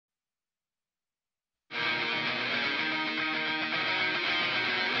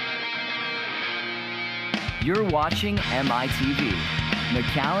You're watching MITV,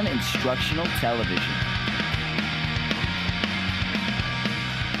 McAllen Instructional Television.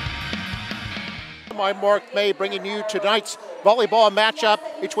 I'm Mark May, bringing you tonight's volleyball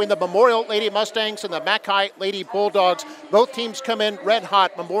matchup between the Memorial Lady Mustangs and the Mackay Lady Bulldogs. Both teams come in red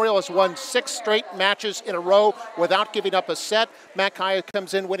hot. Memorial has won 6 straight matches in a row without giving up a set. Mackay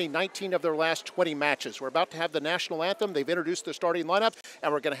comes in winning 19 of their last 20 matches. We're about to have the national anthem. They've introduced the starting lineup,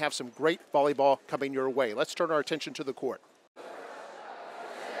 and we're going to have some great volleyball coming your way. Let's turn our attention to the court.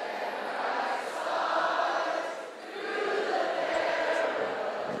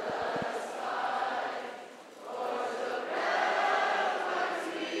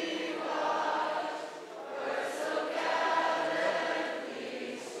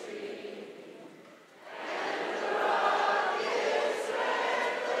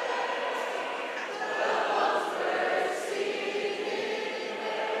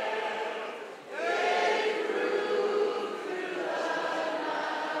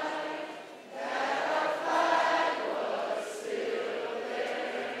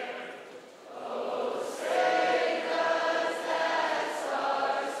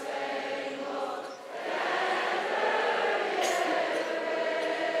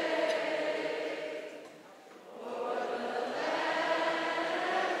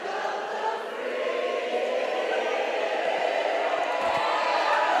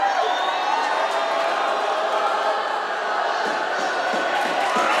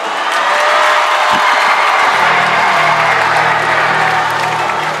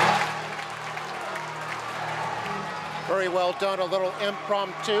 Very well done, a little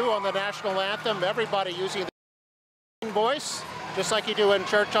impromptu on the national anthem. Everybody using the voice, just like you do in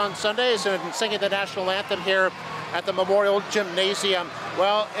church on Sundays, and singing the national anthem here at the Memorial Gymnasium.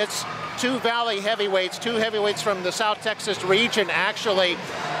 Well, it's two Valley heavyweights, two heavyweights from the South Texas region, actually.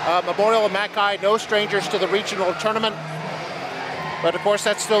 Memorial and Mackay, no strangers to the regional tournament. But of course,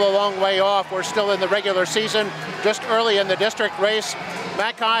 that's still a long way off. We're still in the regular season, just early in the district race.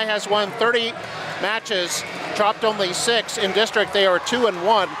 Mackay has won 30 matches, dropped only 6 in district. They are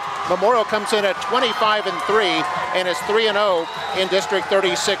 2-1. Memorial comes in at 25-3 and is 3-0 in District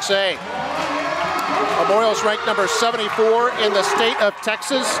 36A. Memorial's ranked number 74 in the state of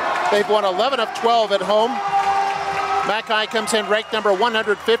Texas. They've won 11 of 12 at home. Mackay comes in ranked number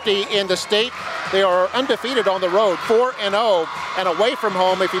 150 in the state. They are undefeated on the road, 4-0, and away from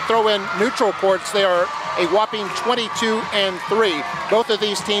home, if you throw in neutral courts, they are a whopping 22-3. Both of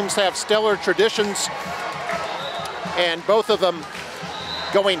these teams have stellar traditions, and both of them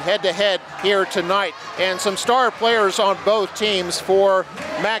going head-to-head here tonight. And some star players on both teams. For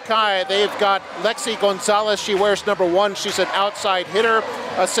Mackay, they've got Lexi Gonzalez. She wears number 1. She's an outside hitter,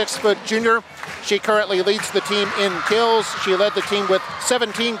 a 6-foot junior. She currently leads the team in kills. She led the team with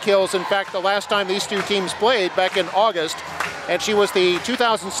 17 kills. In fact, the last time these two teams played, back in August, and she was the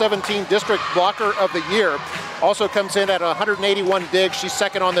 2017 District Blocker of the Year. Also comes in at 181 digs. She's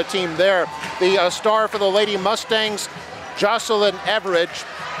second on the team there. The star for the Lady Mustangs, Jocelyn Average.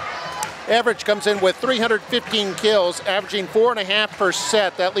 Average comes in with 315 kills, averaging 4.5 per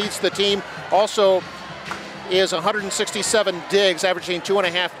set. That leads the team. Also is 167 digs, averaging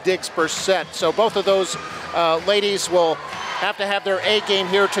 2.5 digs per set. So both of those ladies will have to have their A game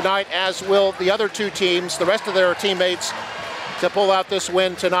here tonight, as will the other two teams, the rest of their teammates, to pull out this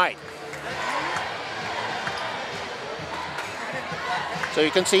win tonight. So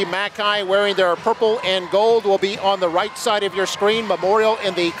you can see Mackay wearing their purple and gold will be on the right side of your screen. Memorial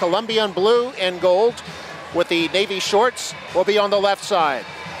in the Colombian blue and gold with the navy shorts will be on the left side.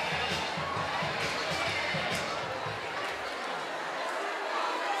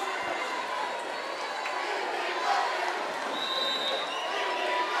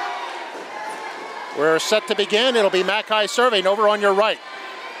 We're set to begin. It'll be Mackay serving over on your right.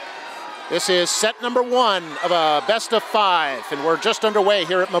 This is set number 1 of a best of 5, and we're just underway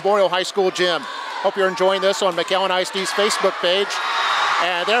here at Memorial High School Gym. Hope you're enjoying this on McAllen ISD's Facebook page.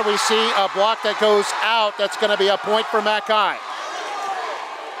 And there we see a block that goes out. That's going to be a point for Mackay.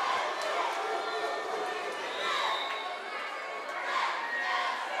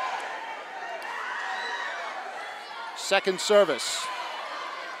 Second service.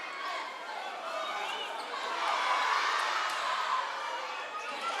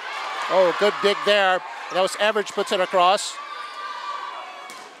 Oh, good dig there. That was Average, puts it across.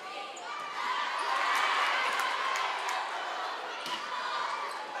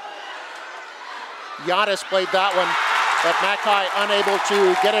 Giannis played that one, but Mackay unable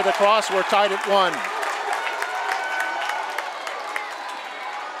to get it across. We're tied at 1.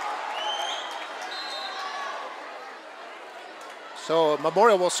 So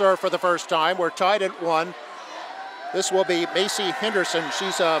Memorial will serve for the first time. We're tied at 1. This will be Macy Henderson.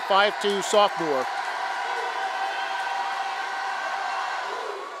 She's a 5'2" sophomore.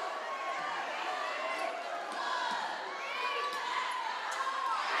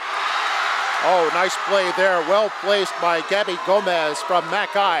 Oh, nice play there. Well placed by Gabby Gomez from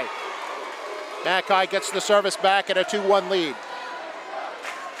McAllen. McAllen gets the service back at a 2-1 lead.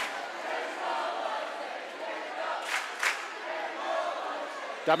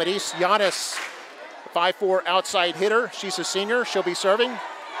 Damaris Yanis, 5'4" outside hitter. She's a senior. She'll be serving.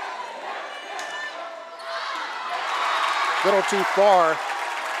 Little too far,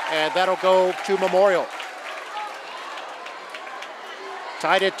 and that'll go to Memorial.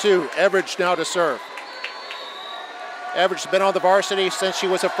 Tied at 2. Everidge now to serve. Everidge's been on the varsity since she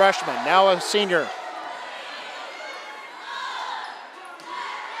was a freshman, now a senior.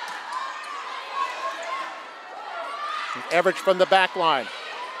 Everidge from the back line.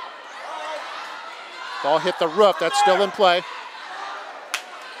 Ball hit the roof. That's still in play.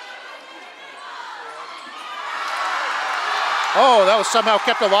 Oh, that was somehow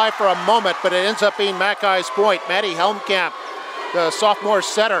kept alive for a moment, but it ends up being McAllen's point. Maddie Helmkamp, the sophomore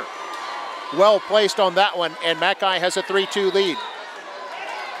setter, well placed on that one, and McAllen has a 3-2 lead.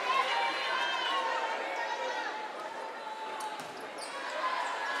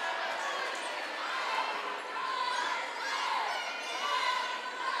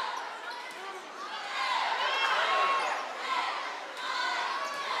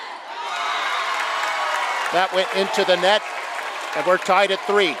 That went into the net, and we're tied at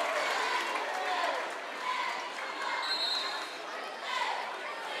 3.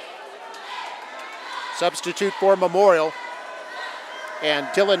 Substitute for Memorial, and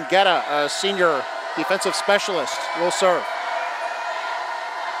Dylan Guetta, a senior defensive specialist, will serve.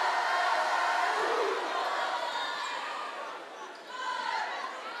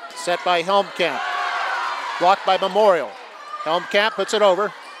 Set by Helmkamp, blocked by Memorial. Helmkamp puts it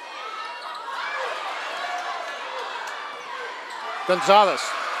over. Gonzalez.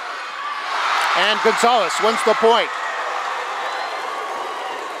 And Gonzalez wins the point.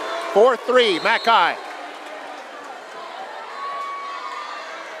 4-3, McAllen.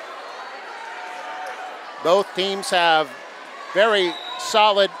 Both teams have very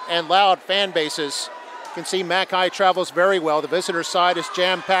solid and loud fan bases. You can see McAllen travels very well. The visitor side is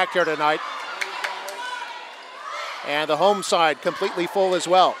jam-packed here tonight. And the home side completely full as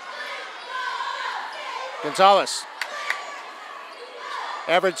well. Gonzalez.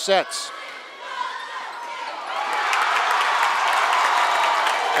 Average sets.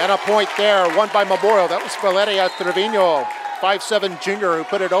 And a point there, won by Memorial. That was Valeria Trevino, 5'7" junior, who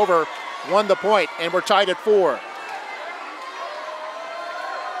put it over, won the point, and we're tied at 4.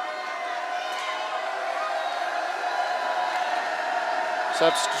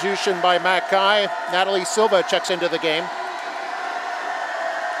 Substitution by McAllen. Natalie Silva checks into the game.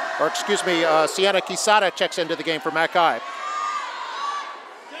 Or excuse me, Sienna Quisada checks into the game for McAllen.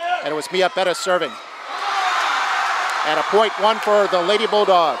 And it was Mia Bettis serving. And a point won for the Lady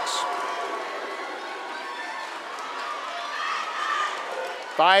Bulldogs.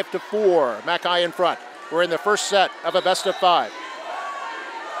 5-4, McAllen in front. We're in the first set of a best of 5.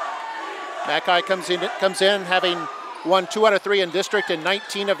 McAllen comes in having won 2 out of 3 in district in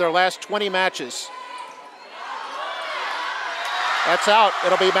 19 of their last 20 matches. That's out.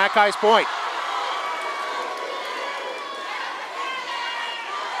 It'll be McAllen's point.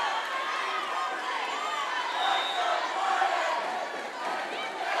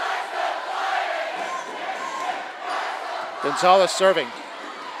 Gonzalez serving.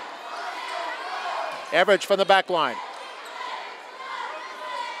 Everidge from the back line.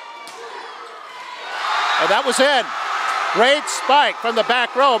 And that was in. Great spike from the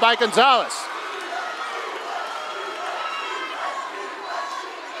back row by Gonzalez.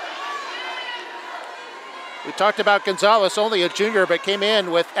 We talked about Gonzalez, only a junior, but came in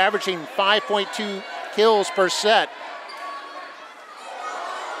with averaging 5.2 kills per set.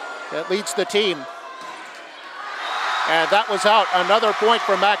 That leads the team. And that was out. Another point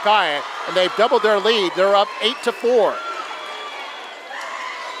for McAllen, and they've doubled their lead. They're up 8-4.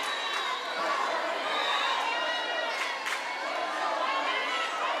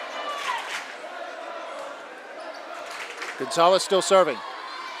 Gonzalez still serving.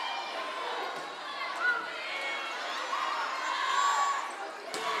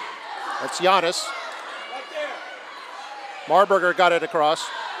 That's Giannis. Marburger got it across.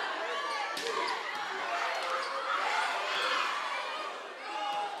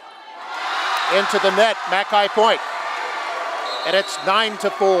 Into the net, McAllen point. And it's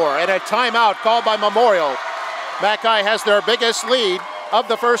 9-4. And a timeout called by Memorial. McAllen has their biggest lead of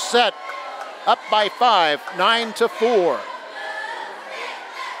the first set. up by 5, 9-4.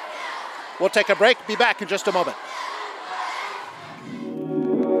 We'll take a break, be back in just a moment.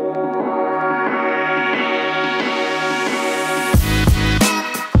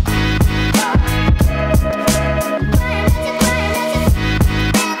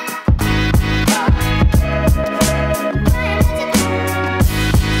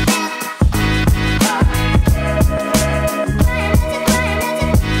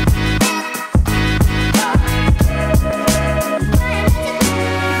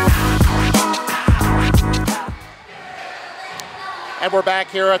 And we're back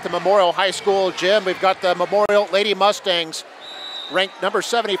here at the Memorial High School gym. We've got the Memorial Lady Mustangs ranked number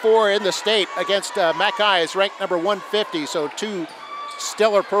 74 in the state against McAllen, ranked number 150. So two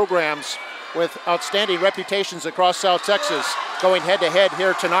stellar programs with outstanding reputations across South Texas going head-to-head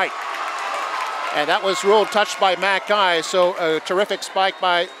here tonight. And that was ruled touched by McAllen, so a terrific spike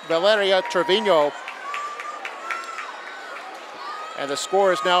by Valeria Trevino. And the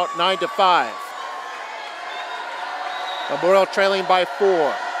score is now 9-5. Memorial trailing by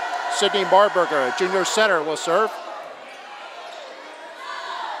 4. Sydney Marburger, junior center, will serve.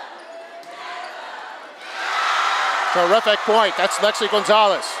 Terrific point. That's Lexi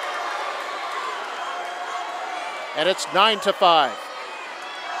Gonzalez. And it's 9-5. I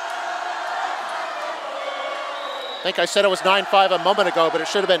think I said it was 9-5 a moment ago, but it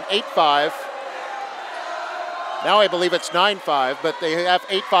should have been 8-5. Now I believe it's 9-5, but they have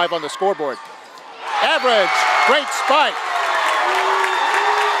 8-5 on the scoreboard. Average, great spike.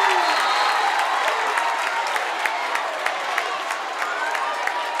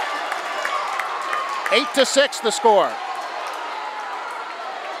 Eight to 6 the score.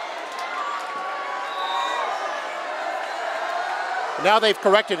 Now they've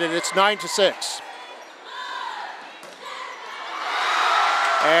corrected it, it's 9-6.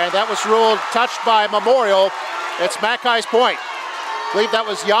 And that was ruled touched by Memorial. It's McAllen's point. I believe that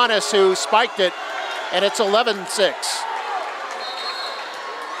was Giannis who spiked it, and it's 11-6.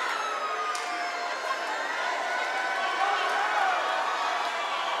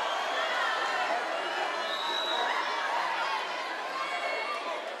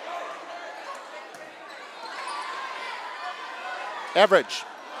 Average,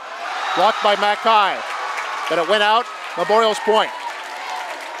 blocked by McAllen, but it went out, Memorial's point.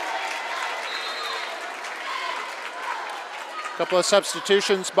 A couple of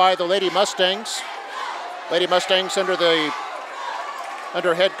substitutions by the Lady Mustangs. Lady Mustangs under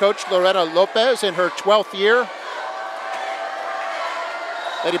head coach Lorena Lopez in her 12th year.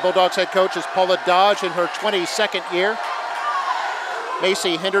 Lady Bulldogs head coach is Paula Dodge in her 22nd year.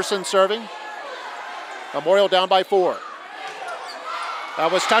 Macy Henderson serving. Memorial down by 4.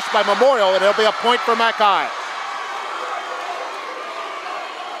 That was touched by Memorial, and it'll be a point for McAllen.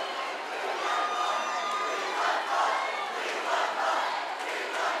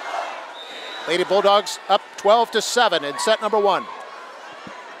 Lady Bulldogs up 12-7 in set number 1.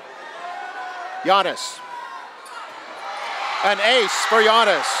 Giannis. An ace for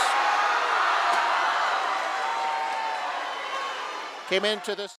Giannis. Came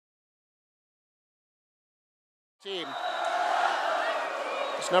into this team.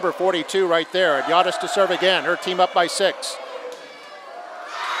 It's number 42 right there. And Giannis to serve again. Her team up by 6.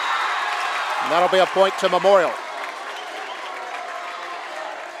 And that'll be a point to Memorial.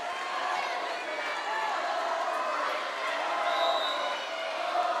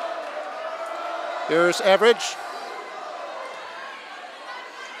 Here's Average.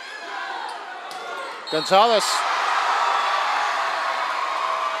 Gonzalez.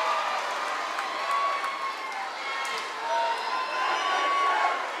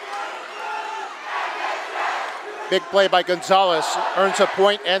 Big play by Gonzalez, earns a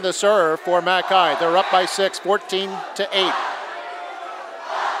point and the serve for McAllen. They're up by 6, 14-8.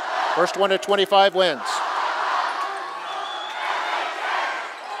 First one to 25 wins.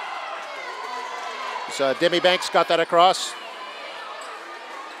 So Demi Banks got that across.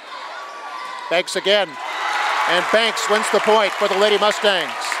 Banks again, and Banks wins the point for the Lady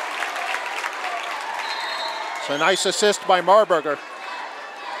Mustangs. So a nice assist by Marburger.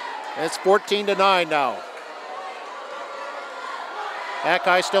 And it's 14-9 now.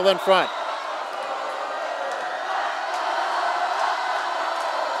 McAllen still in front.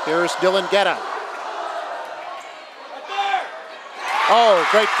 Here's Dylan Guetta. Oh,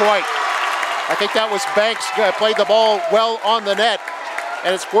 great point. I think that was Banks played the ball well on the net,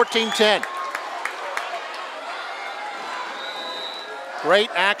 and it's 14-10.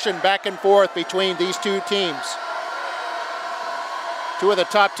 Great action back and forth between these two teams. Two of the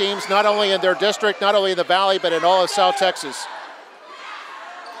top teams, not only in their district, not only in the Valley, but in all of South Texas.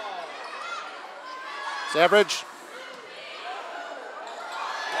 Average.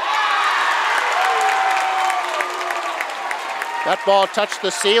 That ball touched the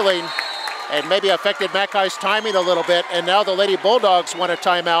ceiling and maybe affected McAllen's timing a little bit, and now the Lady Bulldogs want a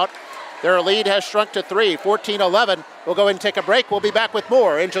timeout. Their lead has shrunk to 3, 14-11. We'll go ahead and take a break. We'll be back with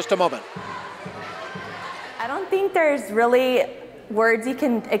more in just a moment. I don't think there's really words you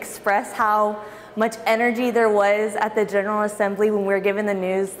can express how much energy there was at the General Assembly when we were given the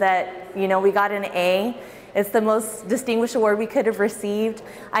news that, you know, we got an A. It's the most distinguished award we could have received.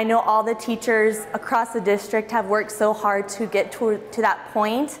 I know all the teachers across the district have worked so hard to get to that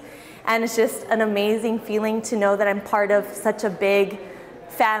point, and it's just an amazing feeling to know that I'm part of such a big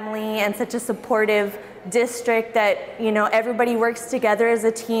family and such a supportive district, that, you know, everybody works together as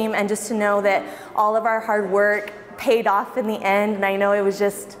a team, and just to know that all of our hard work paid off in the end. And I know it's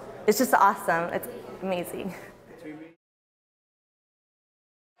just awesome. It's amazing.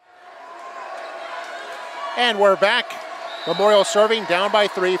 And we're back. Memorial serving down by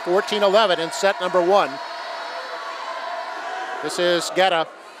 3, 14-11 in set number 1. This is Guetta.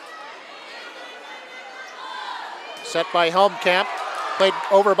 Set by Helmkamp, played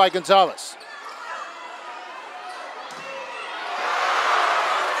over by Gonzalez.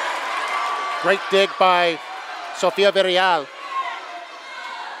 Great dig by Sofia Villarreal.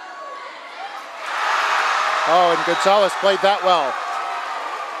 Oh, and Gonzalez played that well.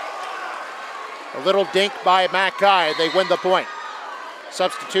 A little dink by McAllen. They win the point.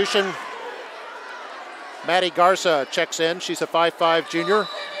 Substitution. Maddie Garza checks in. She's a 5'5" junior.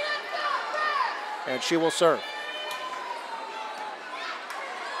 And she will serve.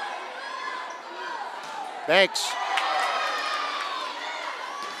 Thanks.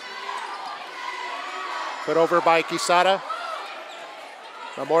 Put over by Quisada.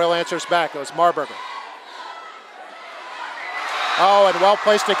 Memorial answers back. It was Marburger. Oh, and well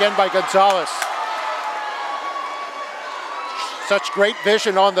placed again by Gonzalez. Such great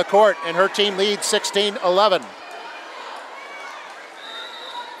vision on the court, and her team leads 16-11.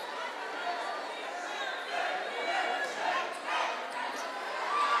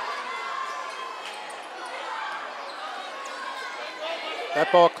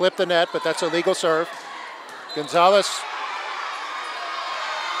 That ball clipped the net, but that's a legal serve. Gonzalez.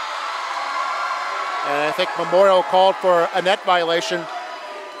 And I think Memorial called for a net violation.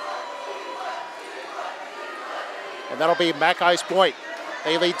 And that'll be McAllen's point.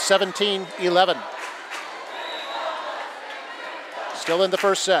 They lead 17-11. Still in the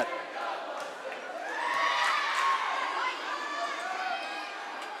first set.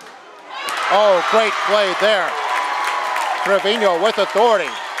 Oh, great play there. Trevino with authority.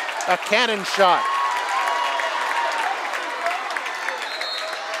 A cannon shot.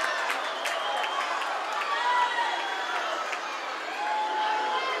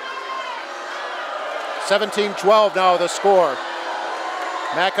 (17-12) now the score.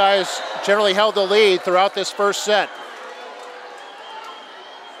 McAllen's generally held the lead throughout this first set.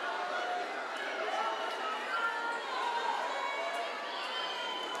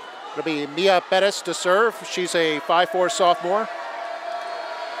 It'll be Mia Perez to serve. She's a 5'4" sophomore.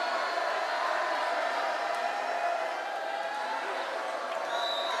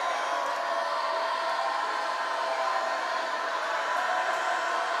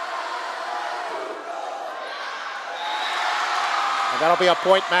 And that'll be a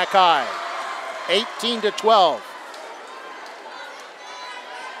point McAllen. 18-12.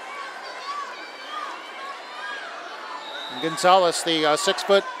 Gonzalez, the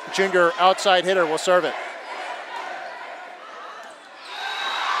 6-foot junior outside hitter, will serve it.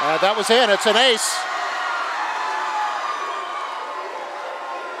 That was in. It's an ace.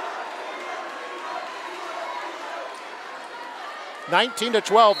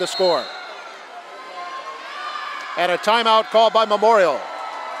 (19-12) the score. And a timeout called by Memorial.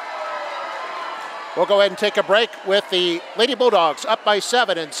 We'll go ahead and take a break with the Lady Bulldogs up by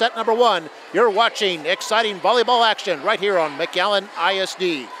 7 in set number 1. You're watching exciting volleyball action right here on McAllen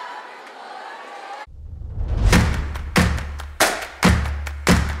ISD.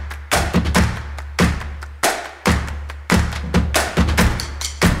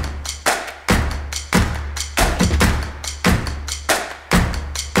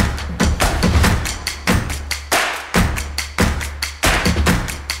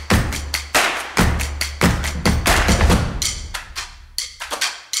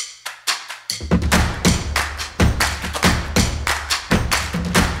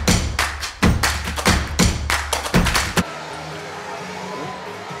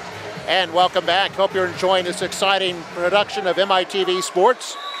 And welcome back. Hope you're enjoying this exciting production of MITV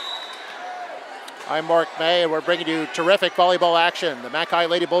Sports. I'm Mark May, and we're bringing you terrific volleyball action. The McAllen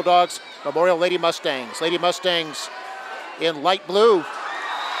Lady Bulldogs, Memorial Lady Mustangs. Lady Mustangs in light blue,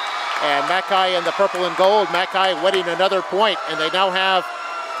 and McAllen in the purple and gold. McAllen winning another point, and they now have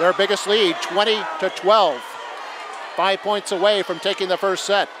their biggest lead, 20-12. 5 points away from taking the first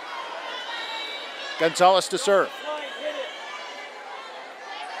set. Gonzalez to serve.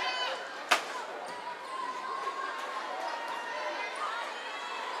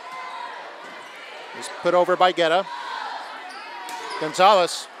 Is put over by Guetta.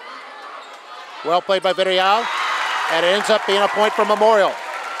 Gonzalez. Well played by Villarreal, and it ends up being a point for Memorial.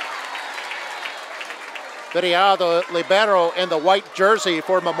 Villarreal, the libero in the white jersey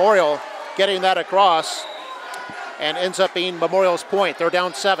for Memorial, getting that across, and ends up being Memorial's point. They're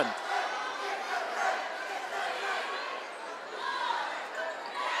down 7.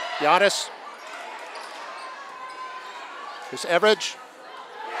 Giannis. Here's Everidge.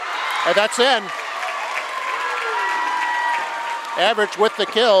 And that's in. Everidge with the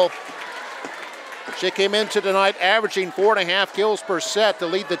kill. She came into tonight averaging 4.5 kills per set to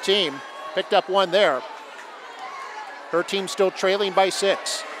lead the team. Picked up one there. Her team still trailing by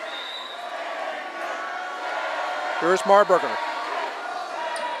 6. Here's Marburger.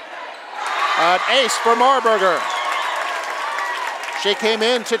 An ace for Marburger. She came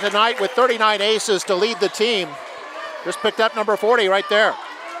into tonight with 39 aces to lead the team. Just picked up number 40 right there.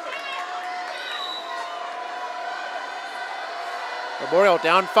 Memorial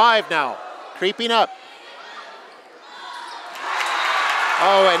down 5 now, creeping up.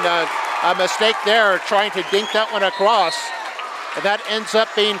 Oh, and a mistake there, trying to dink that one across. And that ends up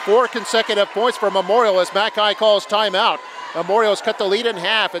being 4 consecutive points for Memorial as McAllen calls timeout. Memorial's cut the lead in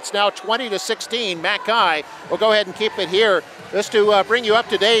half. It's now 20-16. McAllen will go ahead and keep it here. Just to bring you up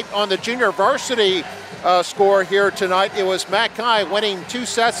to date on the junior varsity score here tonight, it was McAllen winning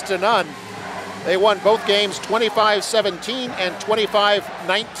 2-0. They won both games 25-17 and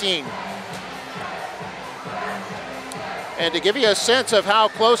 25-19. And to give you a sense of how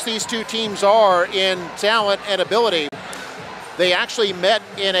close these two teams are in talent and ability, they actually met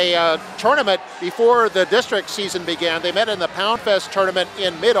in a tournament before the district season began. They met in the Pound Fest tournament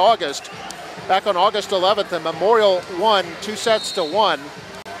in mid-August. Back on August 11th, and Memorial won 2-1.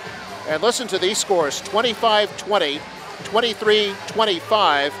 And listen to these scores, 25-20,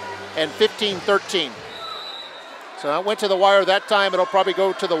 23-25, and 15-13. So that went to the wire that time. It'll probably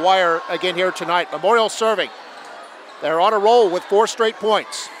go to the wire again here tonight. Memorial serving. They're on a roll with 4 straight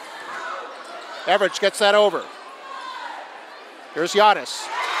points. Everidge gets that over. Here's Giannis.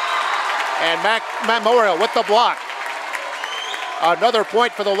 And Memorial with the block. Another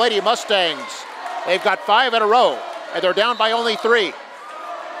point for the Lady Mustangs. They've got 5 in a row, and they're down by only 3.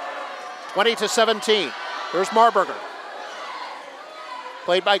 20-17. Here's Marburger.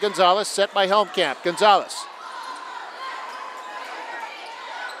 Played by Gonzalez, set by Helmkamp. Gonzalez.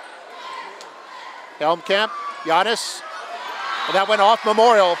 Helmkamp, Giannis. And that went off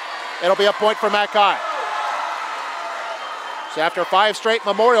Memorial. It'll be a point for McAllen. So after 5 straight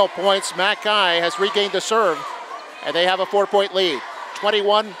Memorial points, McAllen has regained the serve, and they have a 4-point lead,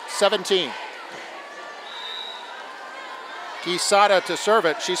 21-17. Quesada to serve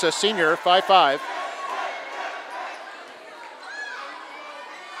it. She's a senior, 5'5".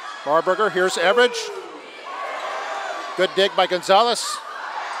 Marburger, here's Everidge. Good dig by Gonzalez.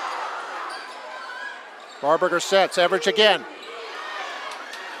 Marburger sets, Everidge again.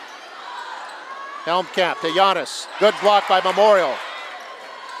 Helmkamp to Giannis. Good block by Memorial.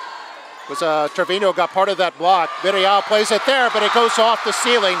 Trevino got part of that block. Villarreal plays it there, but it goes off the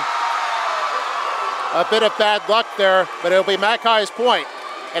ceiling. A bit of bad luck there, but it'll be McAllen's point,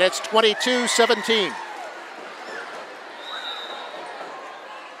 and it's 22-17.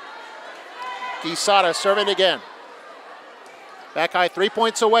 Quesada serving again. McAllen 3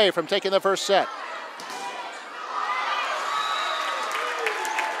 points away from taking the first set.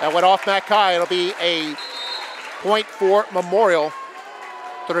 That went off McAllen. It'll be a point for Memorial.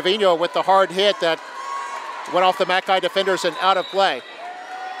 Trevino with the hard hit that went off the McAllen defenders and out of play.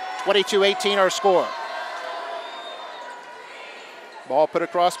 22-18 our score. Ball put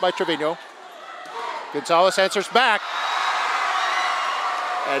across by Trevino. Gonzalez answers back.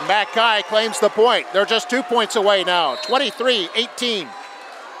 And McAllen claims the point. They're just 2 points away now, 23-18.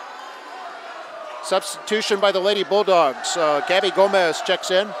 Substitution by the Lady Bulldogs. Gabby Gomez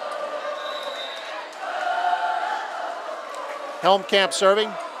checks in. Helmkamp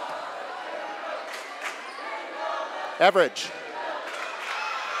serving. Everidge.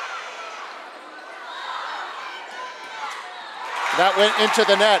 That went into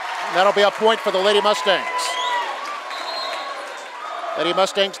the net. That'll be a point for the Lady Mustangs. Lady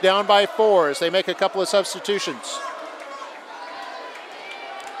Mustangs down by 4 as they make a couple of substitutions.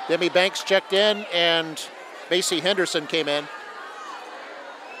 Demi Banks checked in and Macy Henderson came in.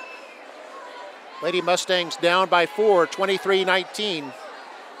 Lady Mustangs down by 4, 23-19.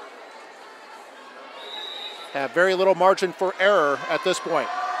 Have very little margin for error at this point.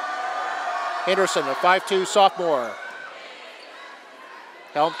 Henderson, a 5'2" sophomore.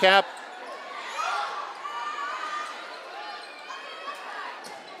 Helm cap.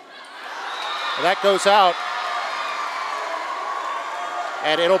 And that goes out.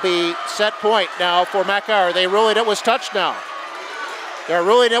 And it'll be set point now for McAllen. They ruling it was touched now. They're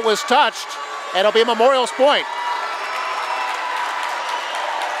ruling it was touched, and it'll be Memorial's point.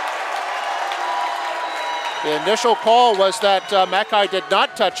 The initial call was that McAllen did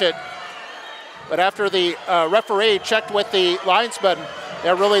not touch it, but after the referee checked with the linesman,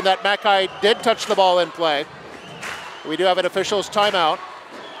 they're ruling that McAllen did touch the ball in play. We do have an official's timeout.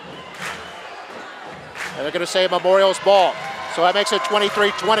 And they're going to say Memorial's ball. So that makes it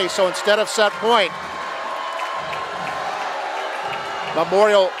 23-20. So instead of set point,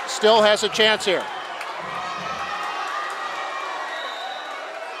 Memorial still has a chance here.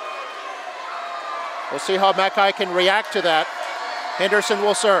 We'll see how McAllen can react to that. Henderson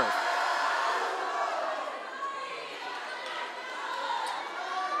will serve.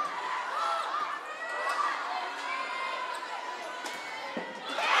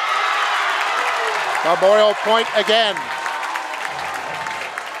 Memorial point again.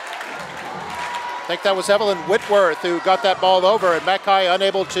 I think that was Evelyn Whitworth who got that ball over, and McAllen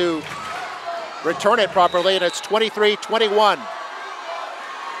unable to return it properly, and it's 23-21.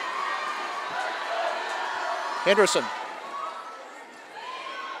 Henderson.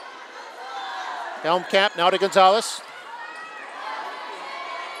 Helmkamp now to Gonzalez.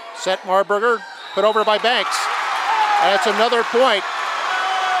 Set Marburger, put over by Banks. And it's another point.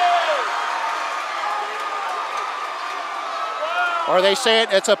 Or they say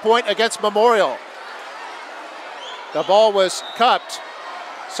it's a point against Memorial. The ball was cupped,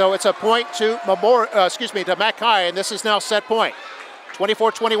 so it's a point to to McAllen, and this is now set point.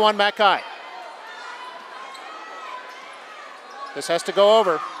 24-21 McAllen. This has to go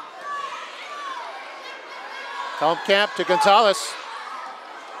over. Helmkamp to Gonzalez.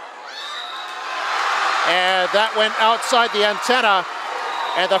 And that went outside the antenna,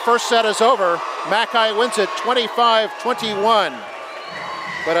 and the first set is over. McAllen wins it 25-21.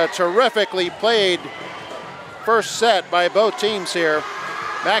 But a terrifically played first set by both teams here.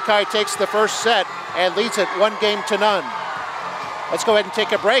 McAllen takes the first set and leads it 1-0. Let's go ahead and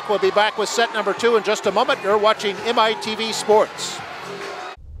take a break. We'll be back with set number 2 in just a moment. You're watching MITV Sports.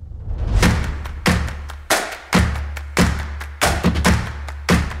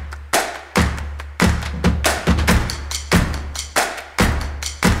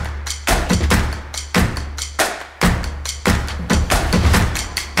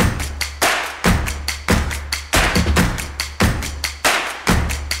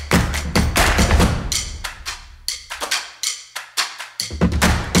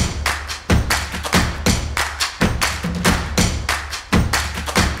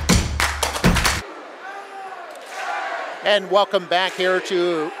 And welcome back here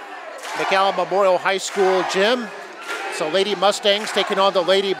to McAllen Memorial High School gym. So Lady Mustangs taking on the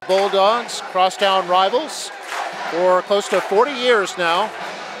Lady Bulldogs, crosstown rivals for close to 40 years now.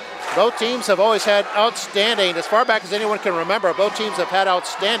 Both teams have always had outstanding, as far back as anyone can remember, both teams have had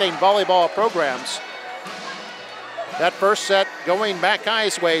outstanding volleyball programs. That first set going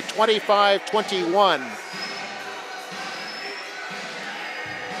McAllen's way, 25-21.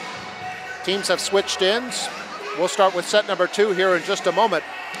 Teams have switched ends. We'll start with set number 2 here in just a moment.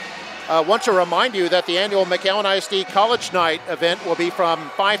 Want to remind you that the annual McAllen ISD College Night event will be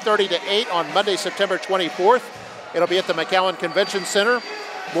from 5:30 to 8 on Monday, September 24th. It'll be at the McAllen Convention Center.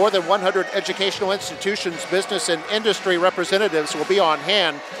 More than 100 educational institutions, business, and industry representatives will be on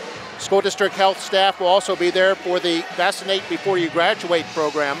hand. School district health staff will also be there for the Vaccinate Before You Graduate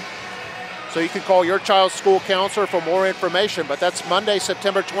program. So you can call your child's school counselor for more information. But that's Monday,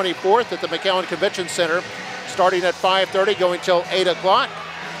 September 24th at the McAllen Convention Center, starting at 5:30, going till 8 o'clock.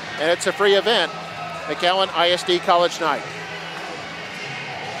 And it's a free event, McAllen ISD College Night.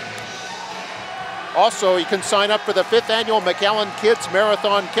 Also, you can sign up for the 5th annual McAllen Kids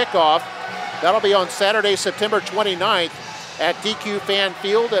Marathon Kickoff. That'll be on Saturday, September 29th at DQ Fan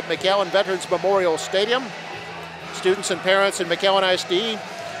Field at McAllen Veterans Memorial Stadium. Students and parents in McAllen ISD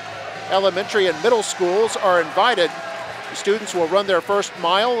elementary and middle schools are invited. The students will run their first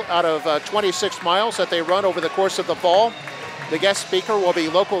mile out of 26 miles that they run over the course of the fall. The guest speaker will be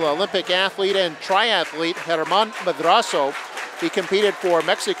local Olympic athlete and triathlete Herman Madrazo. He competed for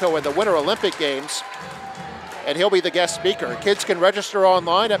Mexico in the Winter Olympic Games, and he'll be the guest speaker. Kids can register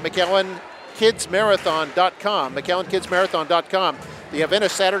online at McAllenKidsMarathon.com, McAllenKidsMarathon.com. The event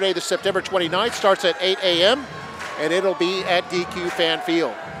is Saturday, the September 29th, starts at 8 a.m., and it'll be at DQ Fan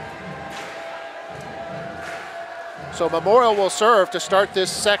Field. So Memorial will serve to start this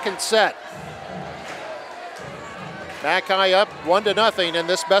second set. Mackay up 1-0 in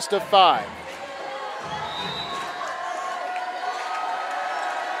this best of 5.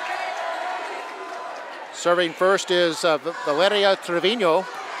 Serving first is Valeria Trevino.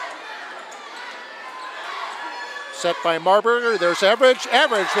 Set by Marburger. There's Average.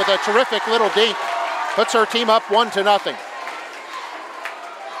 Average with a terrific little dink. Puts her team up 1-0.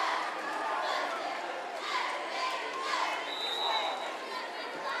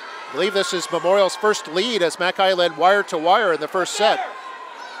 I believe this is Memorial's first lead as Mackay led wire to wire in the first set.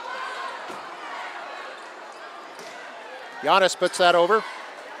 Giannis puts that over.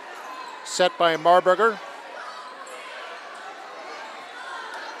 Set by Marburger.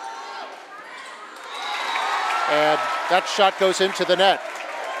 And that shot goes into the net.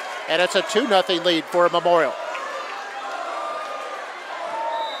 And it's a 2-0 lead for Memorial.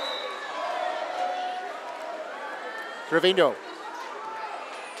 Trevino.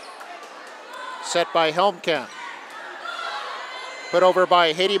 Set by Helmkamp. Put over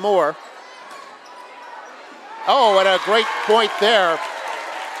by Haiti Moore. Oh, and a great point there.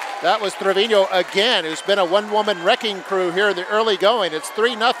 That was Trevino again, who's been a one-woman wrecking crew here in the early going. It's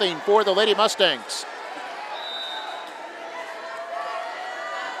 3-0 for the Lady Mustangs.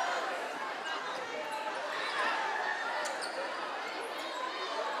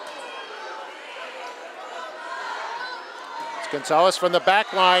 Gonzalez from the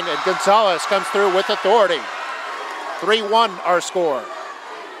back line, and Gonzalez comes through with authority. 3-1 our score.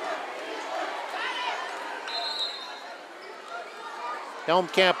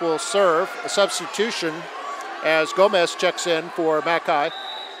 Helmkamp will serve. A substitution as Gomez checks in for Mackay.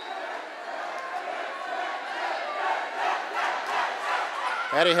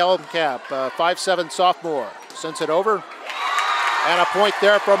 Addie Helmkamp, 5'7" sophomore, sends it over. And a point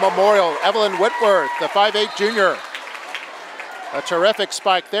there from Memorial. Evelyn Whitworth, the 5'8" junior. A terrific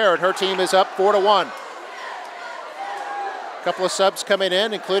spike there, and her team is up 4-1. A couple of subs coming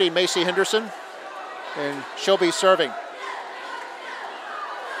in, including Macy Henderson, and she'll be serving.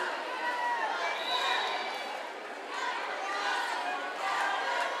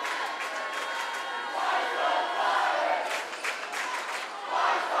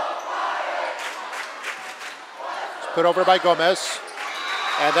 It's put over by Gomez,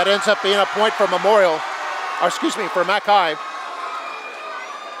 and that ends up being a point for Memorial, or excuse me, for Mackay.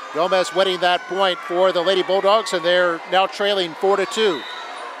 Gomez winning that point for the Lady Bulldogs, and they're now trailing 4-2.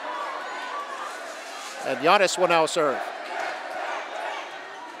 And Giannis will now serve.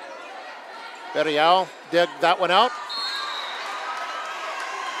 Berial did that one out.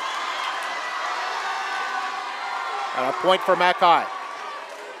 And a point for Mackay.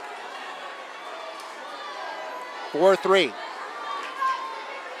 4-3.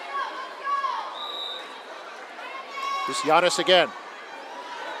 This is Giannis again.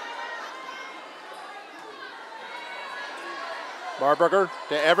 Marburger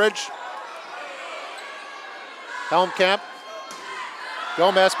to Everidge. Helmkamp.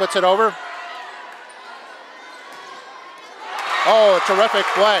 Gomez puts it over. Oh, a terrific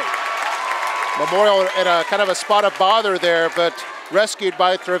play. Memorial in a kind of a spot of bother there, but rescued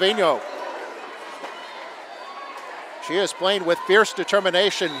by Trevino. She is playing with fierce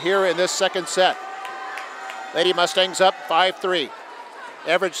determination here in this second set. Lady Mustangs up 5-3.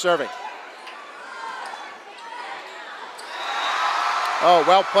 Everidge serving. Oh,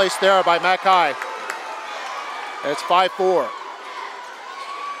 well placed there by Mackay. It's 5-4.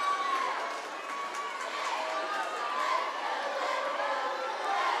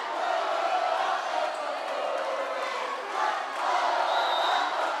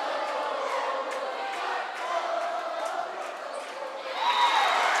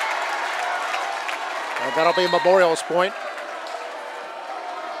 And that'll be Memorial's point.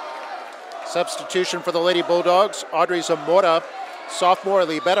 Substitution for the Lady Bulldogs. Audrey Zamora, sophomore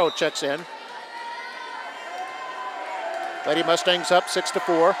libero, checks in. Lady Mustangs up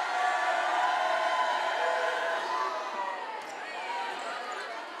 6-4.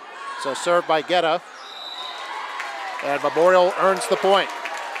 So served by Guetta. And Memorial earns the point.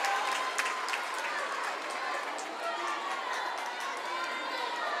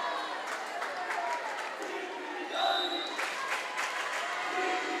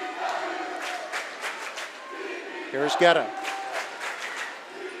 Here's Guetta.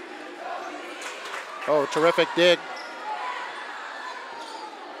 Oh, terrific dig.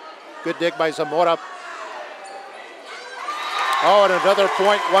 Good dig by Zamora. Oh, and another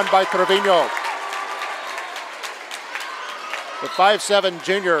point won by Trevino. The 5'7"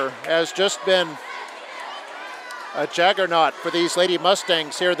 junior has just been a juggernaut for these Lady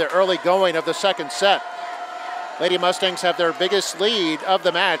Mustangs here the early going of the second set. Lady Mustangs have their biggest lead of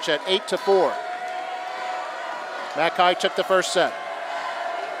the match at 8-4. Mackay took the first set.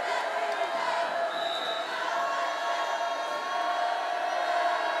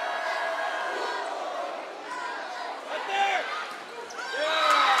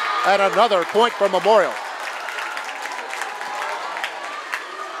 And another point for Memorial.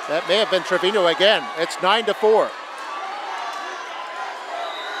 That may have been Trevino again. It's 9-4.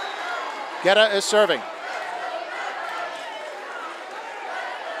 Guetta is serving.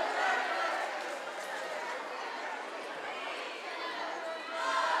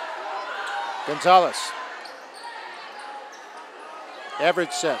 Gonzalez.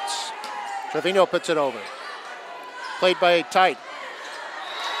 Average sets. Trevino puts it over. Played by Tight.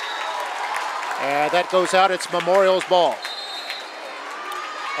 And that goes out. It's Memorial's ball.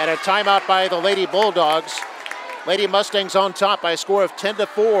 And a timeout by the Lady Bulldogs. Lady Mustangs on top by a score of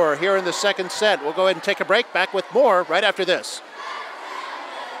 10-4 here in the second set. We'll go ahead and take a break. Back with more right after this.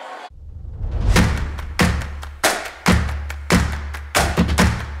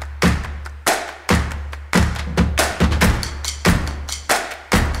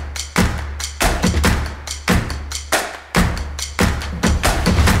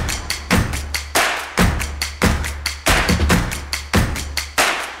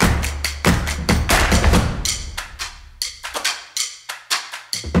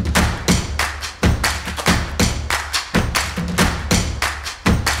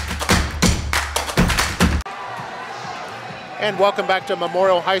 And welcome back to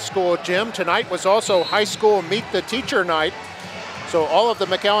Memorial High School Gym. Tonight was also High School Meet the Teacher night. So all of the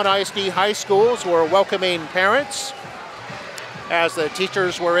McAllen ISD high schools were welcoming parents as the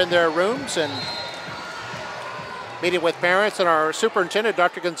teachers were in their rooms and meeting with parents. And our superintendent,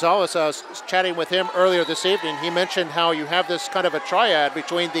 Dr. Gonzalez, I was chatting with him earlier this evening. He mentioned how you have this kind of a triad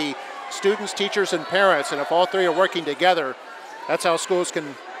between the students, teachers, and parents. And if all three are working together, that's how schools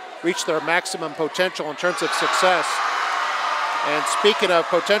can reach their maximum potential in terms of success. And speaking of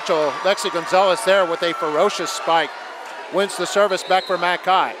potential, Lexi Gonzalez there with a ferocious spike wins the service back for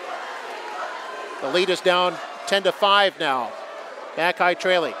Mackay. The lead is down 10-5 now. Mackay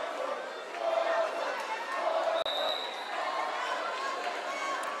trailing.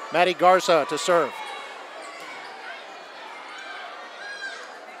 Maddie Garza to serve.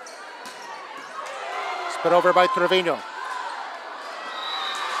 Spit over by Trevino.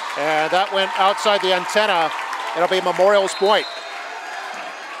 And that went outside the antenna. It'll be Memorial's point.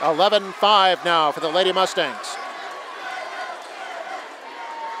 11-5 now for the Lady Mustangs.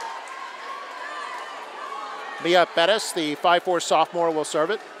 Mia Bettis, the 5'4" sophomore, will serve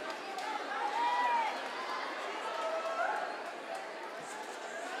it.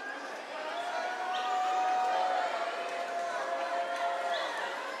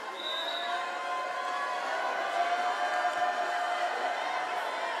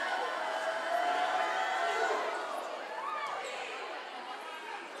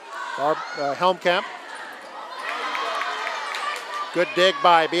 Helmkamp. Good dig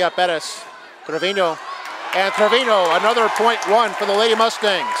by Mia Bettis. Trevino. And Trevino, another point one for the Lady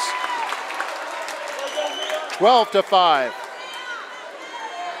Mustangs. 12-5.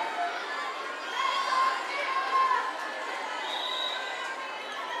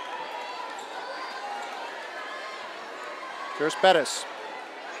 Here's Bettis.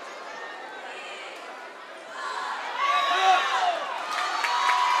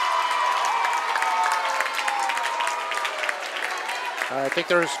 I think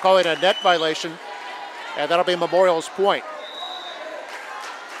they're calling a net violation, and that'll be Memorial's point.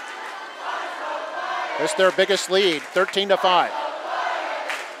 It's their biggest lead, 13-5.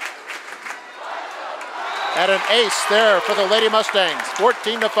 And an ace there for the Lady Mustangs,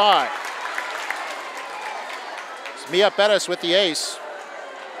 14-5. It's Mia Bettis with the ace.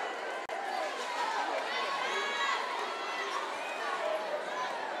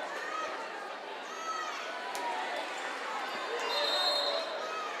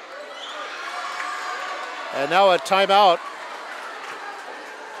 And now a timeout.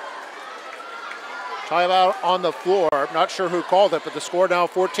 Timeout on the floor. Not sure who called it, but the score now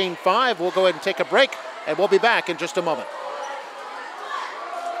 14-5. We'll go ahead and take a break, and we'll be back in just a moment.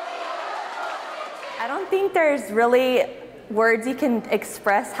 I don't think there's really words you can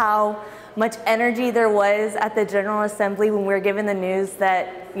express how much energy there was at the General Assembly when we were given the news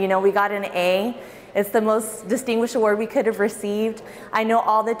that, you know, we got an A. It's the most distinguished award we could have received. I know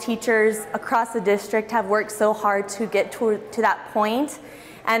all the teachers across the district have worked so hard to get to that point,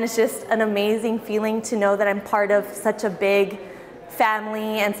 and it's just an amazing feeling to know that I'm part of such a big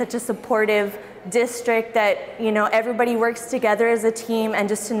family and such a supportive district, that, you know, everybody works together as a team, and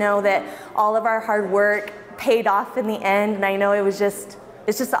just to know that all of our hard work paid off in the end. And I know it's just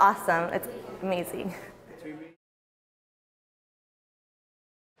awesome. It's amazing.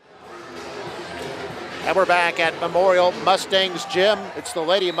 And we're back at Memorial Mustangs Gym. It's the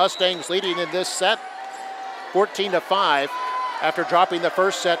Lady Mustangs leading in this set, 14-5, after dropping the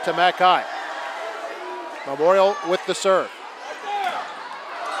first set to McAllen. Memorial with the serve.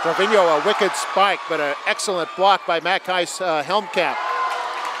 Trevino, a wicked spike, but an excellent block by McAllen's Helmkamp.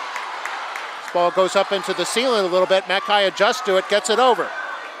 This ball goes up into the ceiling a little bit. McAllen adjusts to it, gets it over.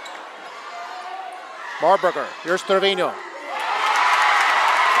 Marburger, here's Trevino.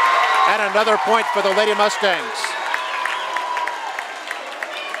 And another point for the Lady Mustangs.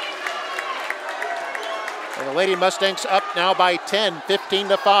 And the Lady Mustangs up now by 10,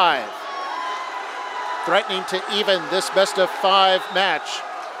 15-5. Threatening to even this best-of-5 match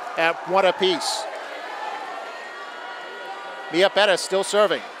at 1 apiece. Mia Pettis still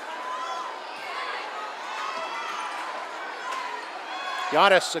serving.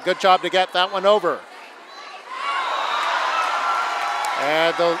 Giannis, a good job to get that one over.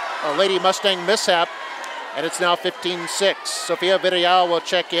 And the Lady Mustang mishap, and it's now 15-6. Sofia Villarreal will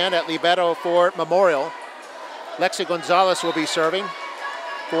check in at libero for Memorial. Lexi Gonzalez will be serving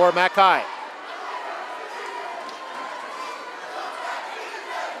for McAllen.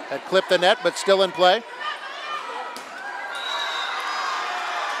 Had clipped the net, but still in play.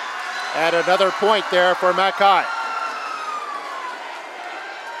 And another point there for McAllen.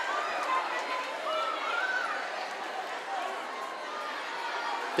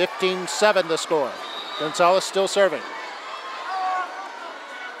 (15-7) the score. Gonzalez still serving.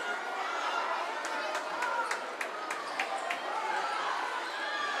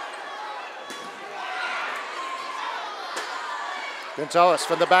 Gonzalez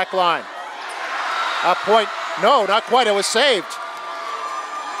from the back line. A point. No, not quite. It was saved.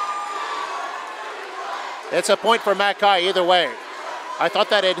 It's a point for McAllen either way. I thought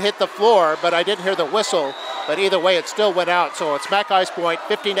that it hit the floor, but I didn't hear the whistle. But either way, it still went out. So it's McAllen's point,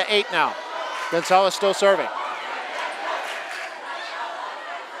 15-8 now. Gonzalez still serving.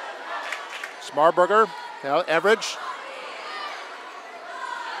 Smarberger, now Everidge.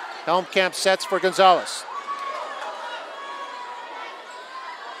 Helmkamp sets for Gonzalez.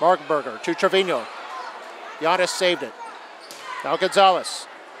 Markberger to Trevino. Giannis saved it. Now Gonzalez.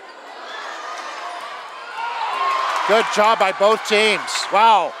 Good job by both teams.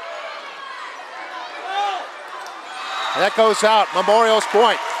 Wow. And that goes out. Memorial's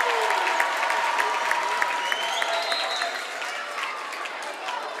point.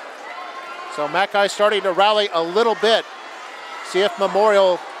 So McAllen starting to rally a little bit. See if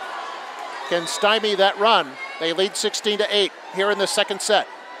Memorial can stymie that run. They lead 16-8 here in the second set.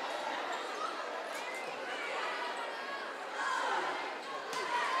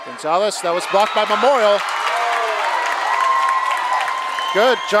 Gonzalez, that was blocked by Memorial.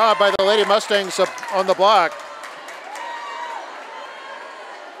 Good job by the Lady Mustangs on the block.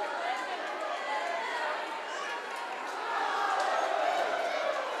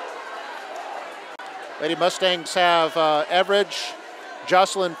 Lady Mustangs have Everidge,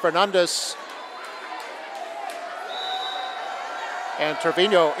 Jocelyn Fernandez, and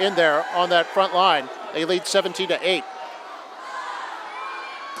Trevino in there on that front line. They lead 17-8.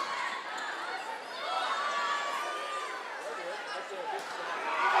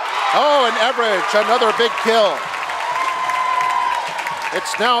 Oh, and Everidge, another big kill.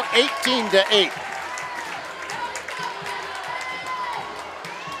 It's now 18-8.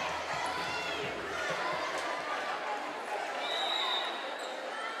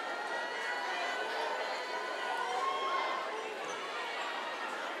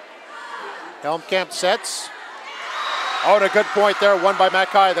 Helmkamp sets. Oh, and a good point there, won by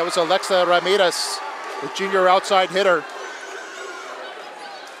McAllen. That was Alexa Ramirez, the junior outside hitter.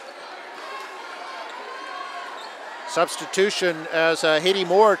 Substitution as Haiti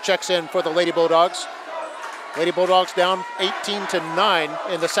Moore checks in for the Lady Bulldogs. Lady Bulldogs down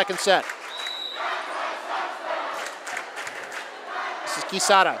 18-9 in the second set. This is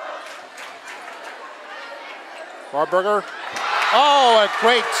Quisada. Marburger. Oh, a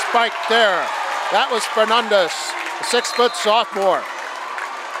great spike there. That was Fernandez, a 6-foot sophomore.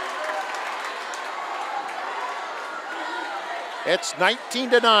 It's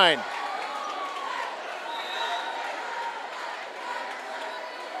 19-9.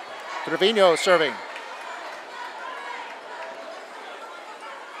 Trevino serving.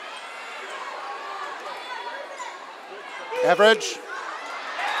 Average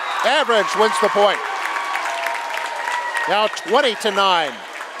wins the point. Now 20-9.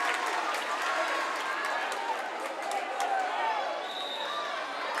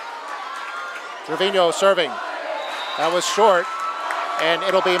 Trevino serving. That was short, and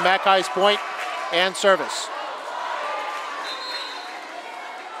it'll be Mackay's point and service.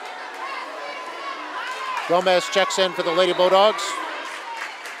 Gomez checks in for the Lady Bulldogs.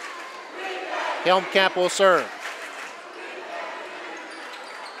 Helmkamp will serve.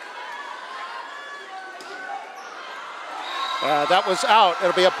 That was out.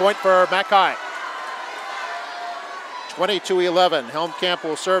 It'll be a point for Mackay. 22-11. Helmkamp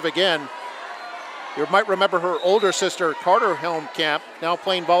will serve again. You might remember her older sister, Carter Helmkamp, now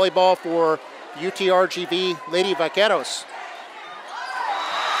playing volleyball for UTRGV Lady Vaqueros.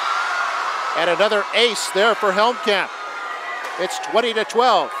 And another ace there for Helmkamp. It's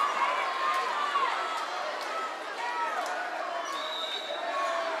 20-12.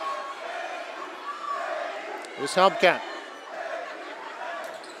 Here's Helmkamp.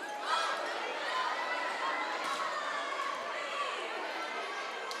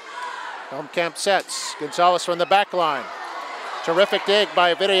 Helmkamp sets. Gonzalez from the back line. Terrific dig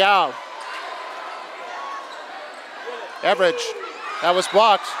by Vidal. Average. That was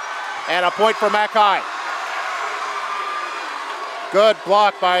blocked. And a point for Mackay. Good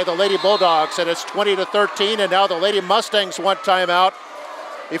block by the Lady Bulldogs, and it's 20-13, and now the Lady Mustangs want timeout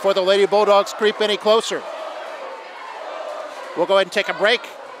before the Lady Bulldogs creep any closer. We'll go ahead and take a break.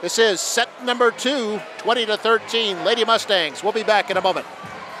 This is set number 2, 20-13, Lady Mustangs. We'll be back in a moment.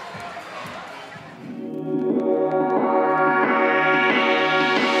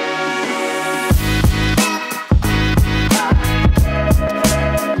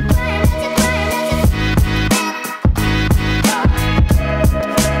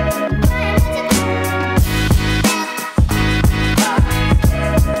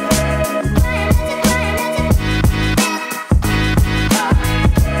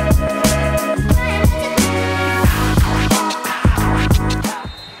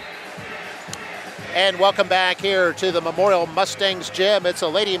 And welcome back here to the Memorial Mustangs Gym. It's the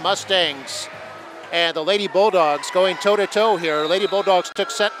Lady Mustangs and the Lady Bulldogs going toe-to-toe here. Lady Bulldogs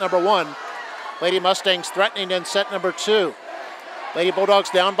took set number 1. Lady Mustangs threatening in set number 2. Lady Bulldogs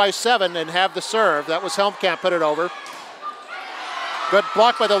down by 7 and have the serve. That was Helmkamp, put it over. Good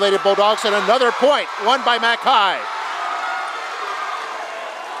block by the Lady Bulldogs, and another point won by Mackay.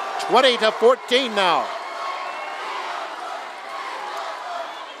 20-14 now.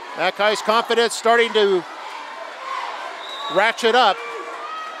 Mackay's confidence starting to ratchet up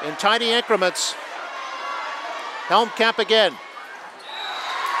in tiny increments. Helmkamp again.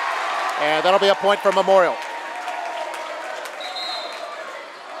 And that'll be a point for Memorial.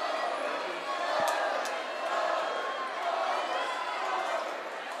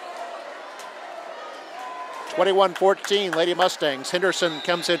 (21-14) Lady Mustangs. Henderson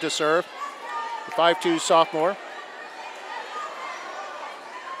comes in to serve. The 5'2" sophomore.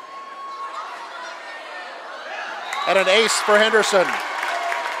 And an ace for Henderson.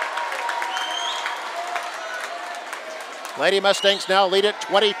 Lady Mustangs now lead it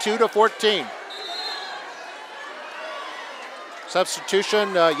 22-14. Substitution,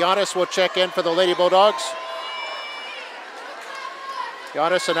 Giannis will check in for the Lady Bulldogs.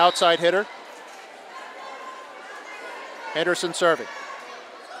 Giannis, an outside hitter. Henderson serving.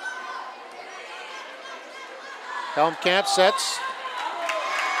 Helmkamp sets.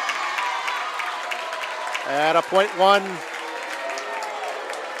 And a point one.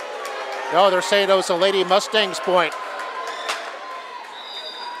 No, they're saying it was a Lady Mustangs point.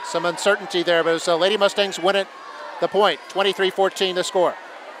 Some uncertainty there, but it was a Lady Mustangs win it, the point. 23-14 the score.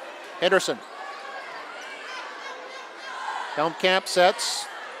 Henderson. Helmkamp sets.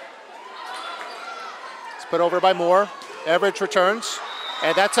 It's put over by Moore. Average returns,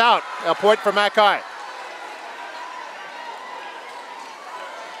 and that's out. A point for Mackay.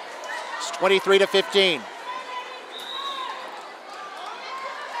 It's 23-15.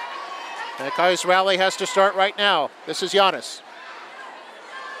 Mackay's rally has to start right now. This is Giannis.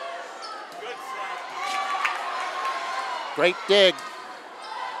 Great dig.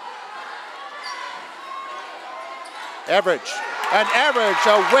 Average. An average,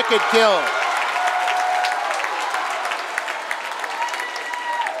 a wicked kill.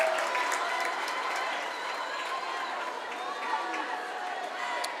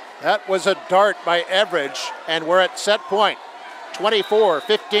 That was a dart by Average, and we're at set point.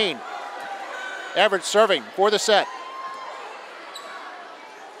 24-15. Average serving for the set.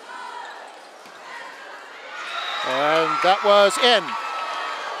 And that was in.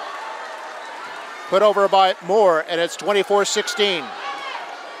 Put over by Moore, and it's 24-16.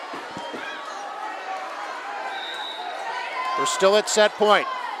 We're still at set point.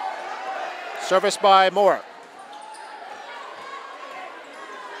 Service by Moore.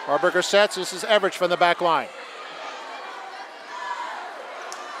 Marburger sets. This is Everidge from the back line.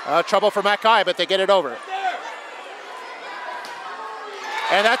 Trouble for Mackay, but they get it over.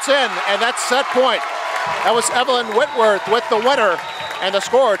 And that's in, and that's set point. That was Evelyn Whitworth with the winner, and the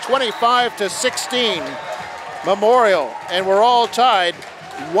score 25-16 Memorial. And we're all tied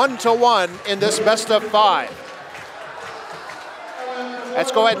 1-1 in this best of 5.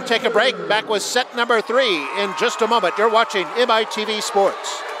 Let's go ahead and take a break. Back with set number 3 in just a moment. You're watching MITV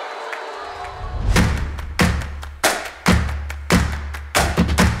Sports.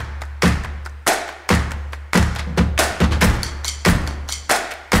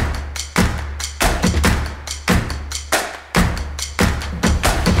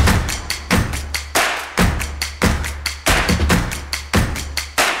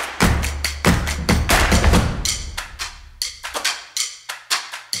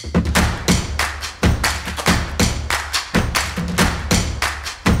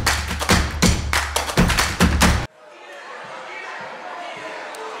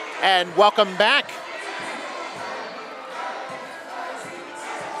 And welcome back.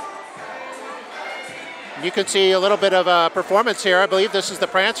 You can see a little bit of a performance here. I believe this is the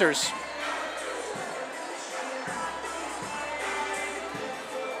Prancers.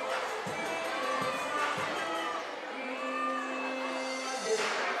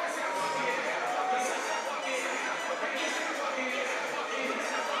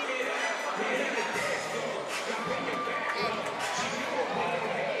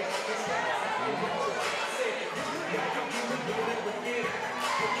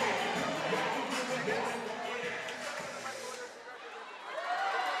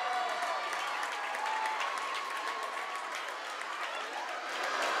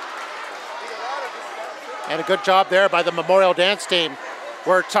 And a good job there by the Memorial dance team.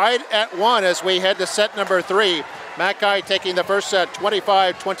 We're tied at 1 as we head to set number 3. Mackay taking the first set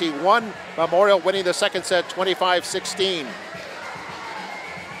 25-21. Memorial winning the second set 25-16.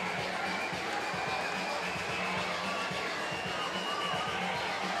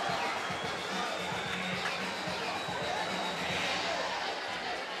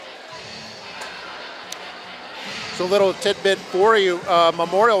 A little tidbit for you.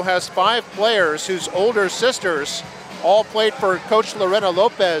 Memorial has 5 players whose older sisters all played for Coach Lorena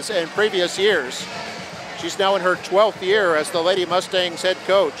Lopez in previous years. She's now in her 12th year as the Lady Mustangs head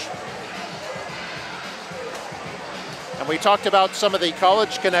coach. And we talked about some of the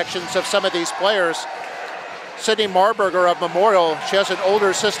college connections of some of these players. Sydney Marburger of Memorial, she has an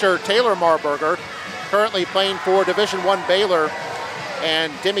older sister, Taylor Marburger, currently playing for Division I Baylor.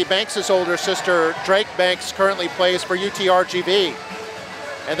 And Demi Banks' older sister, Drake Banks, currently plays for UTRGV.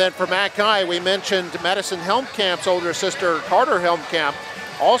 And then for Mackay, we mentioned Madison Helmkamp's older sister, Carter Helmkamp,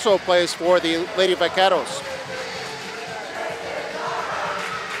 also plays for the Lady Vaqueros.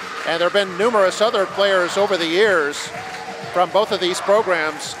 And there have been numerous other players over the years from both of these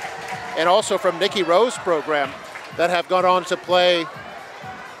programs, and also from Nikki Rowe's program, that have gone on to play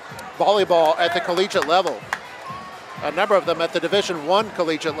volleyball at the collegiate level. A number of them at the Division I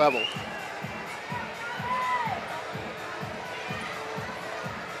collegiate level.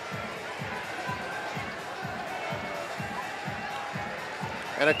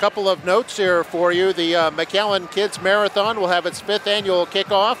 And a couple of notes here for you. The McAllen Kids Marathon will have its 5th annual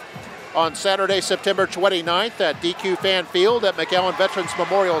kickoff on Saturday, September 29th at DQ Fan Field at McAllen Veterans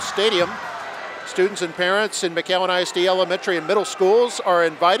Memorial Stadium. Students and parents in McAllen ISD elementary and middle schools are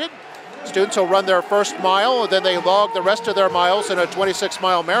invited. Students will run their first mile, and then they log the rest of their miles in a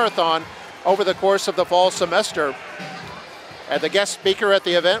 26-mile marathon over the course of the fall semester. And the guest speaker at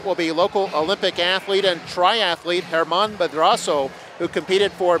the event will be local Olympic athlete and triathlete Herman Madrazo, who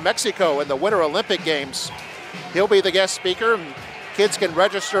competed for Mexico in the Winter Olympic Games. He'll be the guest speaker. Kids can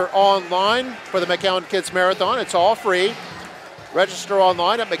register online for the McAllen Kids Marathon. It's all free. Register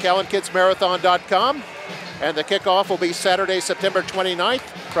online at McAllenKidsMarathon.com. And the kickoff will be Saturday, September 29th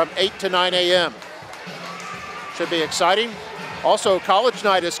from 8 to 9 a.m. Should be exciting. Also, College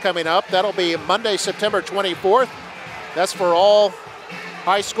Night is coming up. That'll be Monday, September 24th. That's for all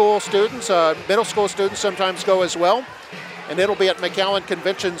high school students. Middle school students sometimes go as well. And it'll be at McAllen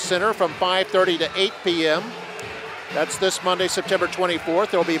Convention Center from 5:30 to 8 p.m. That's this Monday, September 24th.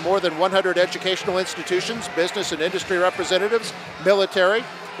 There'll be more than 100 educational institutions, business and industry representatives, military.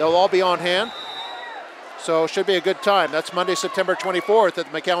 They'll all be on hand. So should be a good time. That's Monday, September 24th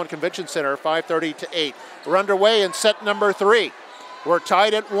at the McAllen Convention Center, 5:30 to 8. We're underway in set number 3. We're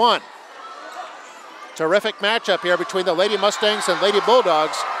tied at 1. Terrific matchup here between the Lady Mustangs and Lady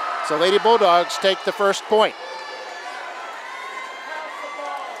Bulldogs. So Lady Bulldogs take the first point.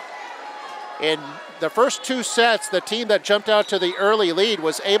 In the first 2 sets, the team that jumped out to the early lead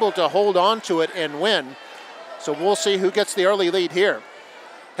was able to hold on to it and win. So we'll see who gets the early lead here.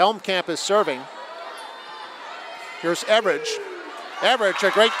 Helmkamp is serving. Here's Everidge. Everidge,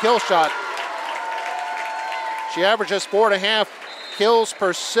 a great kill shot. She averages 4.5 kills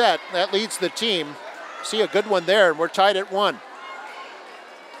per set. That leads the team. See a good one there, and we're tied at 1.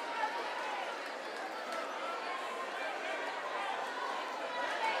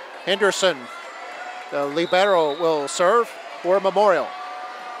 Henderson, the libero, will serve for Memorial.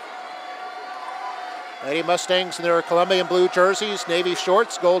 Lady Mustangs in their Colombian blue jerseys, navy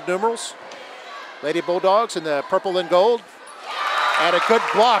shorts, gold numerals. Lady Bulldogs in the purple and gold. And a good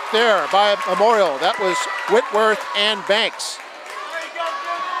block there by Memorial. That was Whitworth and Banks.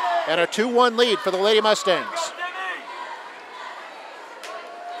 And a 2-1 lead for the Lady Mustangs.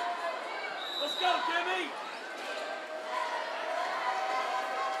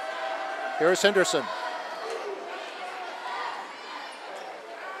 Here's Henderson.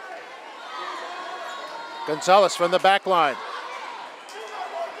 Gonzalez from the back line.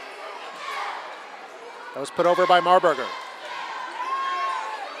 That was put over by Marburger.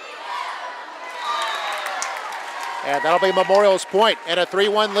 And that'll be Memorial's point and a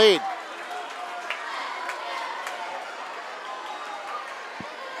 3-1 lead.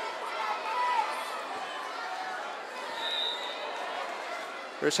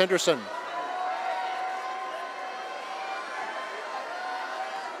 Here's Henderson.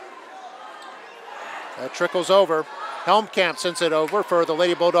 That trickles over. Helmkamp sends it over for the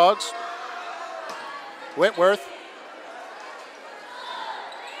Lady Bulldogs. Whitworth.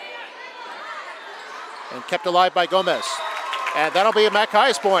 And kept alive by Gomez. And that'll be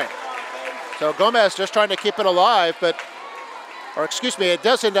Mackay's point. So Gomez just trying to keep it alive, but, or excuse me, it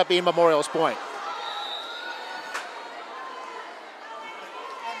does end up being Memorial's point.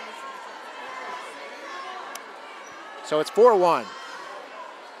 So it's 4-1.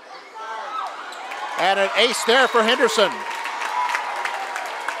 And an ace there for Henderson.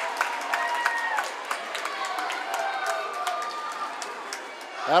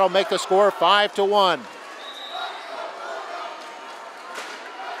 That'll make the score 5-1.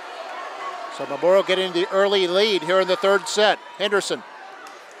 So Memorial getting the early lead here in the 3rd set. Henderson.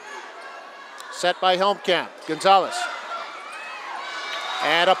 Set by Helmkamp. Gonzalez.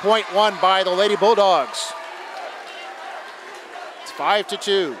 And a point won by the Lady Bulldogs. It's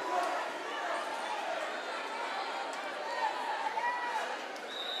 5-2.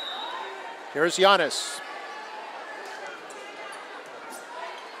 Here's Giannis.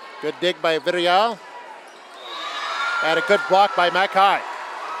 Good dig by Villarreal. And a good block by Mackay. I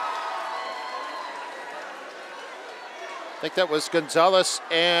think that was Gonzalez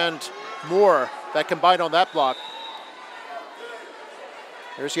and Moore that combined on that block.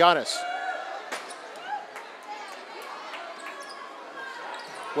 Here's Giannis.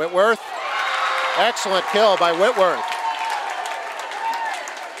 Whitworth. Excellent kill by Whitworth.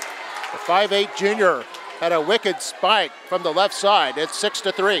 The 5'8" junior had a wicked spike from the left side. It's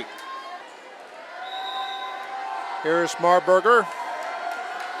 6-3. Here's Marburger,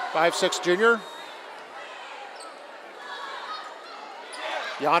 5'6" junior.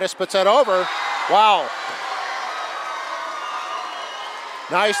 Giannis puts that over. Wow.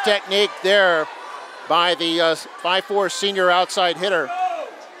 Nice technique there by the 5'4" senior outside hitter.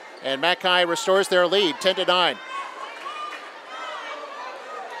 And Mackay restores their lead, 10-9.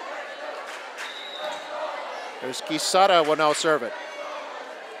 There's Quisada will now serve it.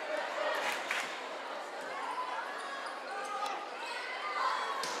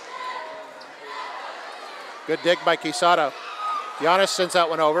 Good dig by Quisada. Giannis sends that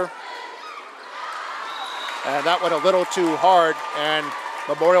one over. And that went a little too hard, and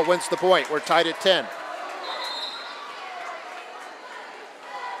Memorial wins the point. We're tied at 10.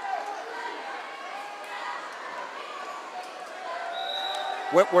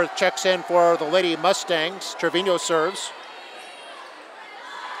 Whitworth checks in for the Lady Mustangs. Trevino serves.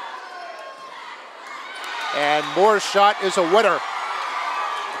 And Moore's shot is a winner.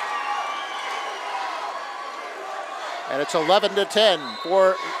 And it's 11-10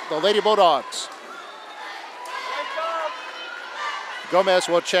 for the Lady Bulldogs. Gomez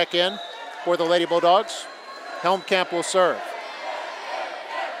will check in for the Lady Bulldogs. Helmkamp will serve.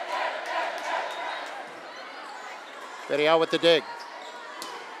 Villarreal with the dig.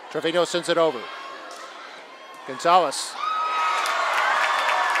 Trevino sends it over. Gonzalez.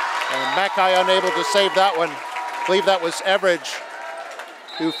 And Mackay unable to save that one. I believe that was Everidge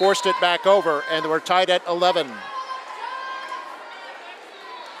who forced it back over, and we're tied at 11.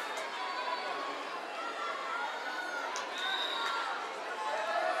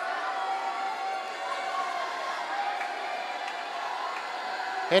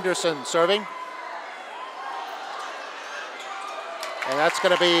 Henderson serving. And that's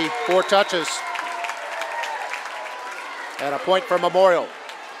going to be 4 touches. And a point for Memorial.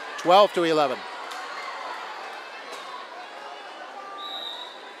 12-11.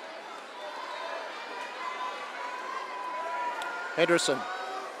 Henderson.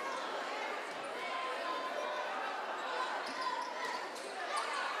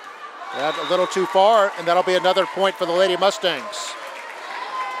 And a little too far, and that'll be another point for the Lady Mustangs.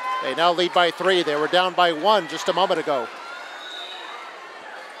 They now lead by 3. They were down by 1 just a moment ago.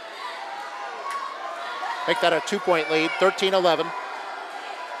 Make that a 2-point lead, 13-11.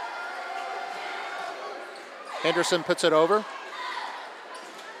 Henderson puts it over.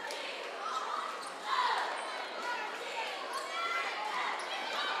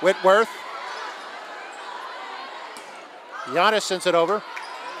 Whitworth. Giannis sends it over.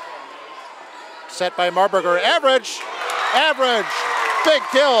 Set by Marburger. Average. Big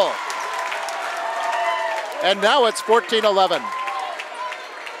kill. And now it's 14-11.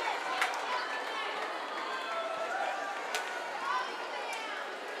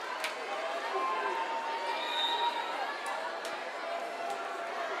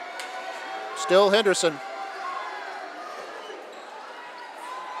 Still Henderson.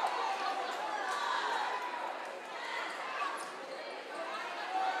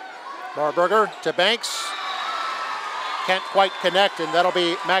 Marburger to Banks. Can't quite connect, and that'll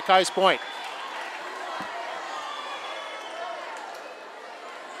be Mackay's point.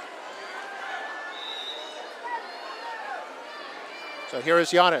 So here is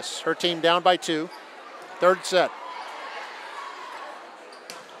Giannis, her team down by 2. Third set.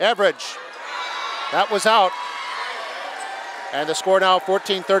 Average. That was out. And the score now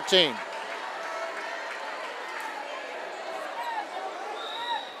 14-13.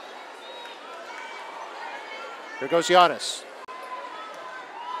 Here goes Giannis.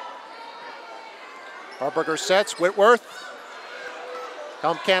 Marburger sets, Whitworth.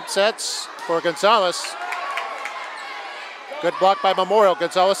 Helmkamp sets for Gonzalez. Good block by Memorial.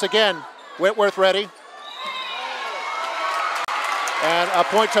 Gonzalez again. Whitworth ready. And a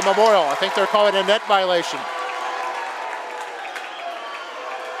point to Memorial. I think they're calling a net violation.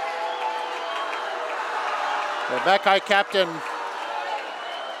 The Mackay captain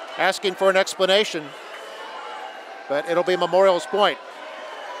asking for an explanation, but it'll be Memorial's point.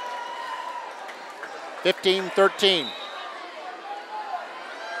 15-13.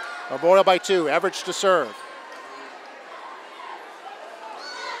 Memorial by 2, average to serve.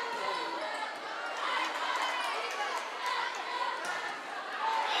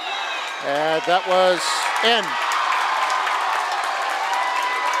 And that was in.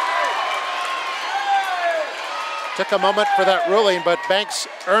 Took a moment for that ruling, but Banks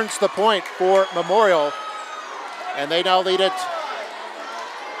earns the point for Memorial. And they now lead it.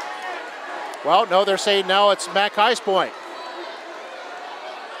 Well, no, they're saying now it's Mackay's point.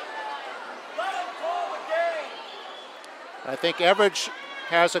 I think Average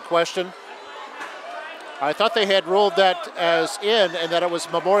has a question. I thought they had ruled that as in and that it was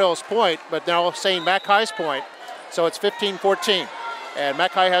Memorial's point, but now saying Mackay's point. So it's 15-14, and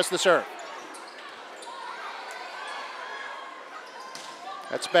Mackay has the serve.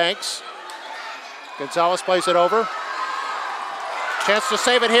 That's Banks. Gonzalez plays it over. Chance to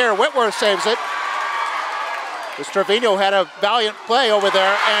save it here. Whitworth saves it. As Trevino had a valiant play over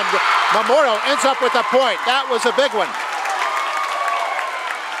there, and Memorial ends up with a point. That was a big one.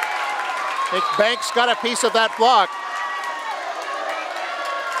 I think Banks got a piece of that block.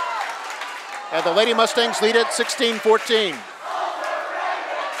 And the Lady Mustangs lead it 16-14.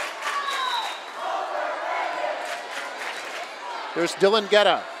 Here's Dylan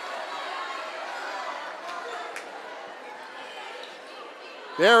Guetta.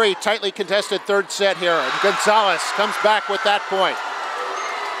 Very tightly contested third set here, and Gonzalez comes back with that point.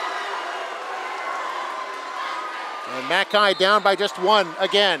 And Mackay down by just 1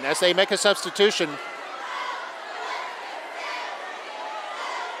 again as they make a substitution.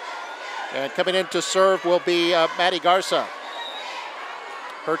 And coming in to serve will be Maddie Garza.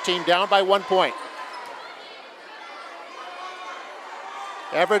 Her team down by 1 point.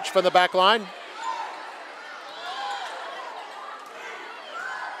 Average from the back line.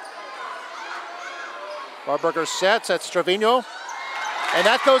 Marburger sets, that's Trevino. And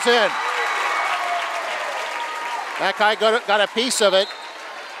that goes in. McAllen got a piece of it,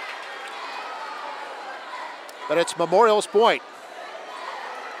 but it's Memorial's point.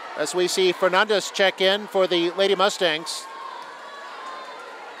 As we see Fernandez check in for the Lady Mustangs.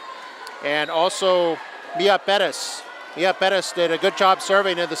 And also Mia Pettis. Mia Pettis did a good job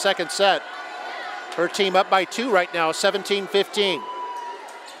serving in the second set. Her team up by 2 right now, 17-15.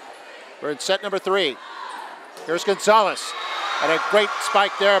 We're in set number 3. Here's Gonzalez. And a great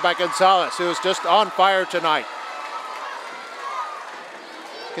spike there by Gonzalez, who is just on fire tonight.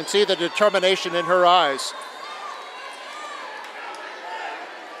 You can see the determination in her eyes.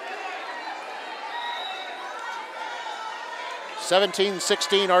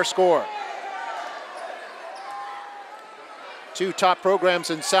 (17-16) our score. 2 top programs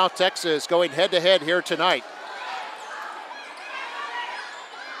in South Texas going head-to-head here tonight.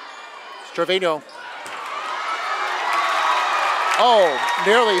 Trevino. Oh,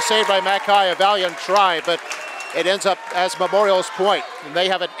 nearly saved by McAllen, a valiant try, but it ends up as Memorial's point, and they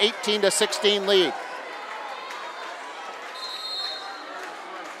have an 18-16 lead.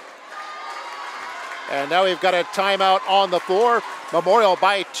 And now we've got a timeout on the floor. Memorial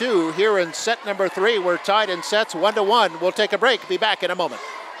by 2 here in set number 3. We're tied in sets 1-1. We'll take a break. Be back in a moment.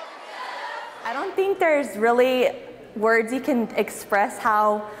 I don't think there's really words you can express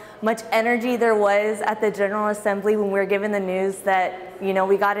how much energy there was at the General Assembly when we were given the news that, you know,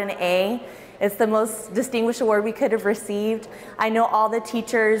 we got an A. It's the most distinguished award we could have received. I know all the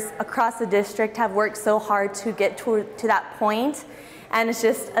teachers across the district have worked so hard to get to that point. And it's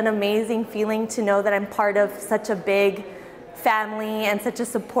just an amazing feeling to know that I'm part of such a big family and such a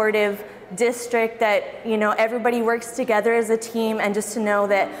supportive district that, you know, everybody works together as a team, and just to know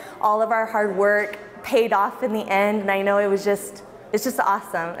that all of our hard work paid off in the end. And I know it's just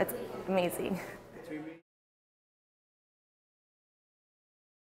awesome. It's amazing.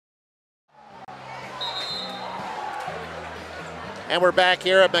 And we're back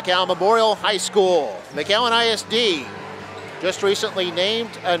here at McAllen Memorial High School. McAllen ISD just recently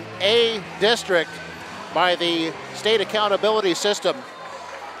named an A district by the state accountability system.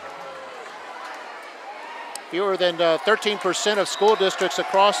 Fewer than 13% of school districts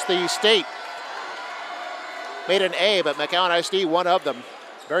across the state made an A, but McAllen ISD one of them.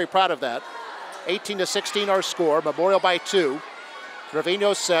 Very proud of that. 18-16 our score. Memorial by 2.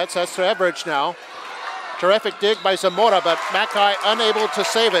 Trevino sets. That's to Everidge now. Terrific dig by Zamora, but McAllen unable to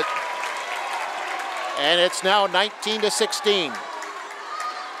save it. And it's now 19-16.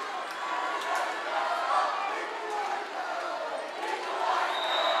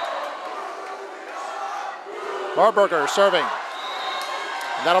 Marburger serving.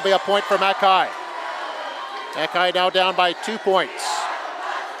 And that'll be a point for McAllen. McAllen now down by 2 points.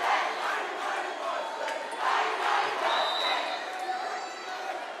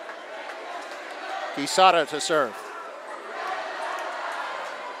 Quesada to serve.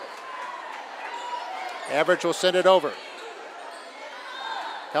 Everidge will send it over.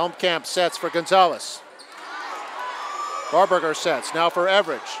 Helmkamp sets for Gonzalez. Marburger sets now for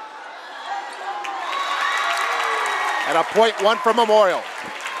Everidge. And a point one for Memorial.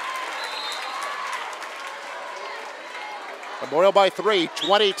 Memorial by 3,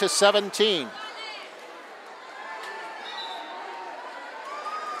 20-17.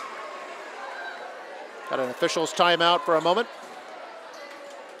 Got an official's timeout for a moment.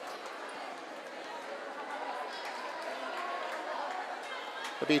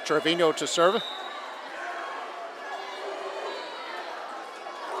 It'll be Trevino to serve.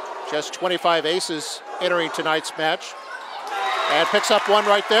 Just 25 aces entering tonight's match. And picks up one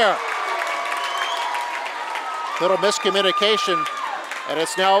right there. Little miscommunication, and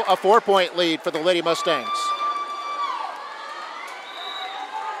it's now a 4-point lead for the Lady Mustangs.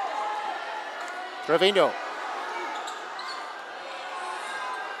 Trevino.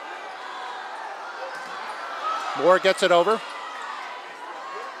 Moore gets it over.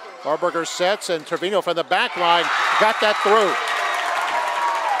 Marburger sets, and Trevino from the back line got that through.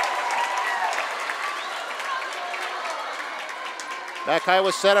 McAllen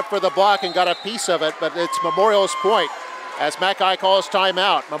was set up for the block and got a piece of it, but it's Memorial's point as McAllen calls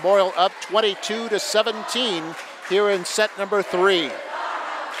timeout. Memorial up 22-17 here in set number 3.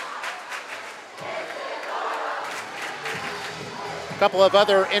 A couple of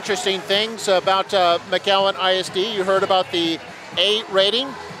other interesting things about McAllen ISD. You heard about the A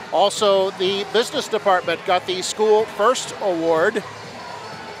rating. Also, the business department got the School First Award.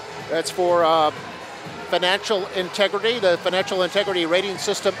 That's for financial integrity, the Financial Integrity Rating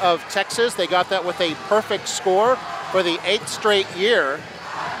System of Texas. They got that with a perfect score for the 8th straight year.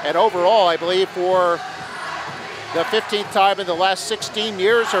 And overall, I believe for the 15th time in the last 16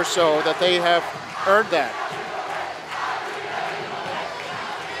 years or so that they have earned that.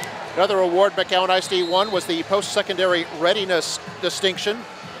 Another award McAllen ISD won was the post-secondary readiness distinction.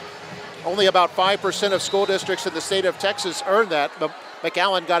 Only about 5% of school districts in the state of Texas earned that, but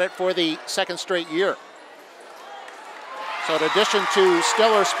McAllen got it for the second straight year. So in addition to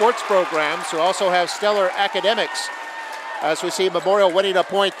stellar sports programs, who also have stellar academics, as we see Memorial winning a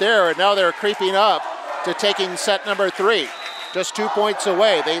point there, and now they're creeping up to taking set number 3. Just 2 points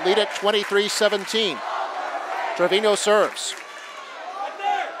away. They lead it 23-17. Trevino serves.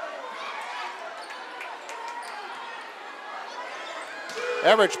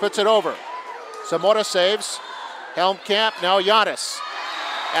 Everidge puts it over. Zamora saves. Helmkamp, now Giannis.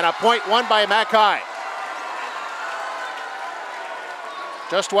 And a point won by Mackay.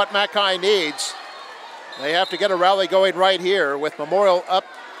 Just what Mackay needs. They have to get a rally going right here with Memorial up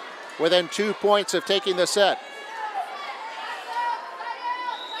within 2 points of taking the set.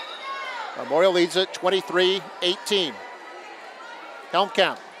 Memorial leads it 23-18.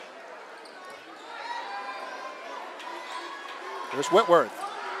 Helmkamp. There's Whitworth.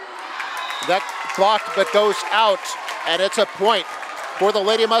 That blocked but goes out, and it's a point for the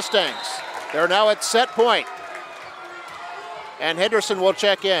Lady Mustangs. They're now at set point. And Henderson will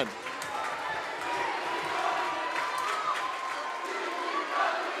check in.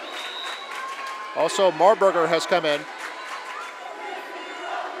 Also, Marburger has come in.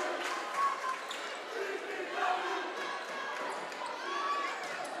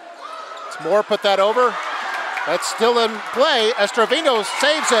 Moore put that over. That's still in play as Trevino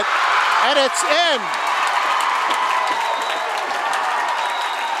saves it, and it's in.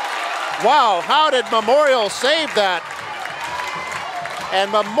 Wow, how did Memorial save that?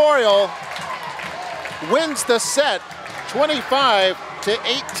 And Memorial wins the set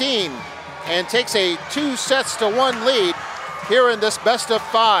 25-18 and takes a 2-1 lead here in this best of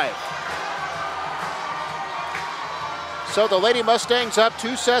 5. So the Lady Mustangs up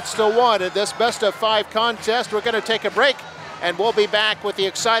 2-1 in this best of 5 contest. We're going to take a break, and we'll be back with the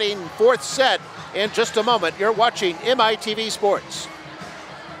exciting 4th set in just a moment. You're watching MITV Sports.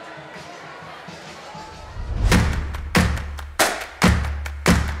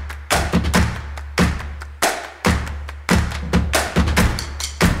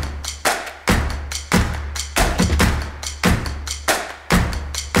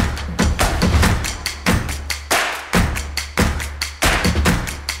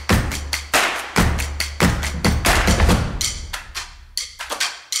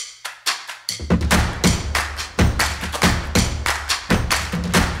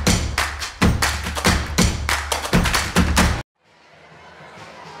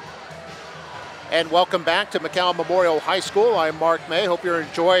 And welcome back to McAllen Memorial High School. I'm Mark May. Hope you're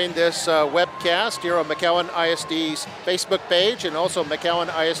enjoying this webcast here on McAllen ISD's Facebook page and also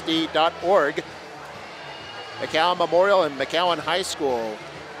McAllenISD.org. McAllen Memorial and McAllen High School.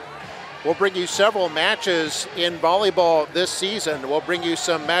 We'll bring you several matches in volleyball this season. We'll bring you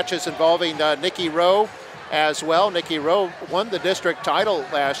some matches involving Nikki Rowe as well. Nikki Rowe won the district title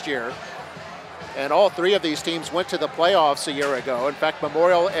last year. And all 3 of these teams went to the playoffs a year ago. In fact,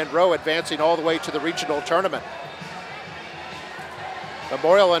 Memorial and Rowe advancing all the way to the regional tournament.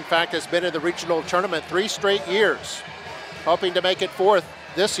 Memorial, in fact, has been in the regional tournament 3 straight years, hoping to make it 4th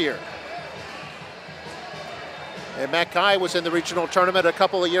this year. And Mackay was in the regional tournament a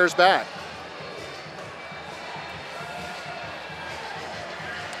couple of years back.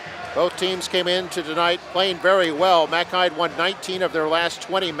 Both teams came into tonight playing very well. Mackay won 19 of their last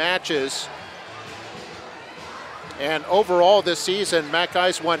 20 matches. And overall this season,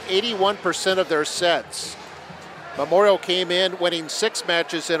 Mackay's won 81% of their sets. Memorial came in winning 6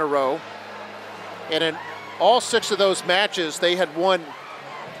 matches in a row. And in all 6 of those matches, they had won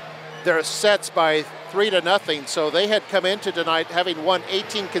their sets by 3-0. So they had come into tonight having won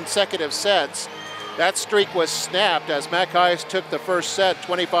 18 consecutive sets. That streak was snapped as Mackay took the first set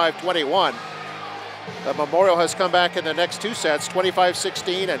 25-21. But Memorial has come back in the next 2 sets,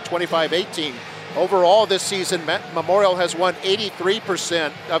 25-16 and 25-18. Overall this season, Memorial has won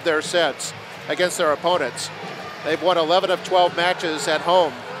 83% of their sets against their opponents. They've won 11 of 12 matches at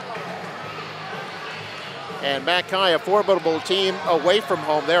home. And Mackay, a formidable team away from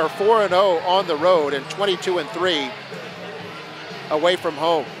home. They are 4-0 on the road and 22-3 away from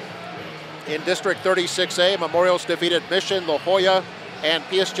home. In District 36A, Memorial's defeated Mission, La Jolla, and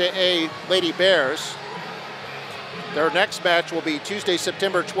PSJA Lady Bears. Their next match will be Tuesday,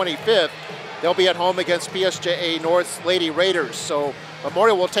 September 25th. They'll be at home against PSJA North's Lady Raiders. So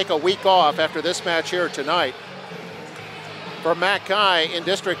Memorial will take a week off after this match here tonight. For Mackay in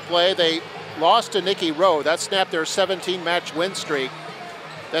district play, they lost to Nikki Rowe. That snapped their 17-match win streak.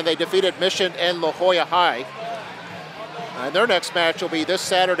 Then they defeated Mission and La Jolla High. And their next match will be this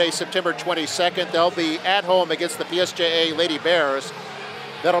Saturday, September 22nd. They'll be at home against the PSJA Lady Bears.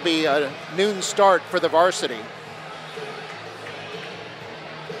 That'll be a noon start for the varsity.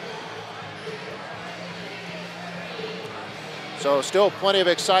 So still plenty of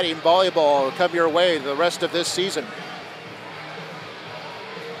exciting volleyball come your way the rest of this season.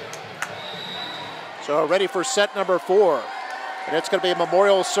 So ready for set number 4. And it's going to be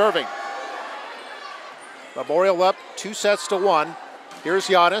Memorial serving. Memorial up 2-1. Here's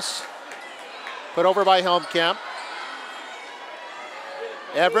Giannis. Put over by Helmkamp.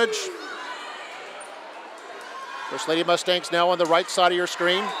 Average. First Lady Mustangs now on the right side of your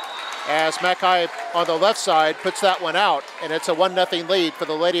screen, as Mackay on the left side puts that one out, and it's a 1-0 lead for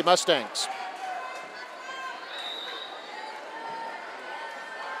the Lady Mustangs.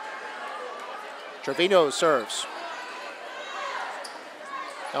 Trevino serves.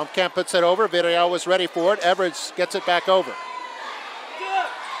 Helmkamp puts it over. Villarreal was ready for it. Everett gets it back over.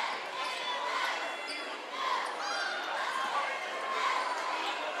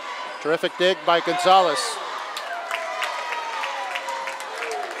 Terrific dig by Gonzalez.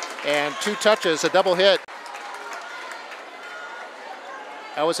 And 2 touches, a double hit.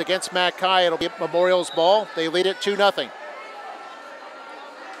 That was against Mackay. It'll be Memorial's ball. They lead it 2-0.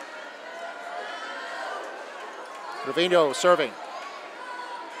 Trevino serving.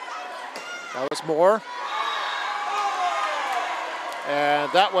 That was Moore.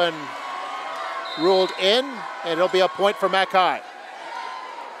 And that one ruled in, and it'll be a point for Mackay.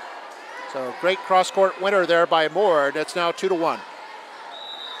 So great cross-court winner there by Moore, and it's now 2-1.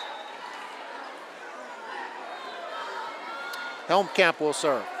 Helmkamp will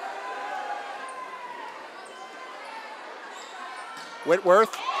serve.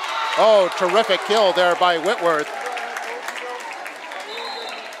 Whitworth. Oh, terrific kill there by Whitworth.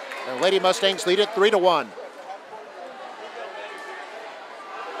 The Lady Mustangs lead it 3-1.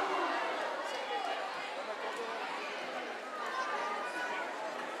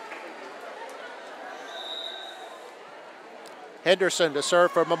 Henderson to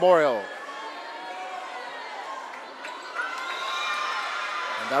serve for Memorial.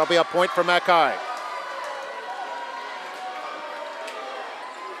 And that'll be a point for Mackay.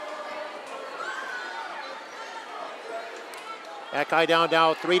 Mackay down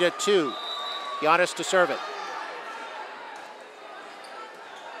now 3-2. Giannis to serve it.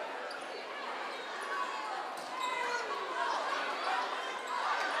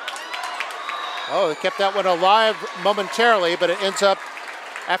 Oh, they kept that one alive momentarily, but it ends up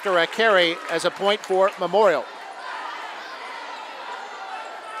after a carry as a point for Memorial.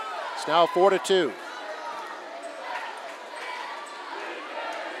 It's now 4-2.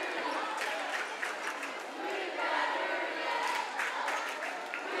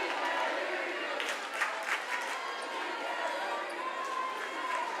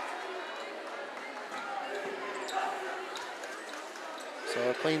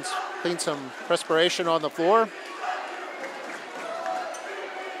 So clean some perspiration on the floor.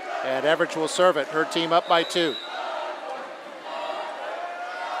 And Everett will serve it. Her team up by 2.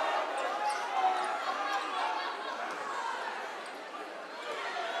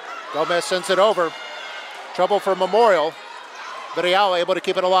 Gomez sends it over. Trouble for Memorial. Villarreal able to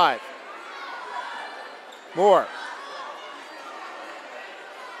keep it alive. Moore.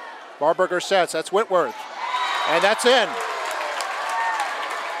 Barberger sets. That's Whitworth. And that's in.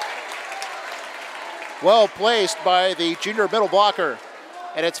 Well placed by the junior middle blocker.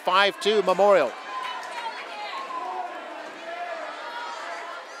 And it's 5-2 Memorial.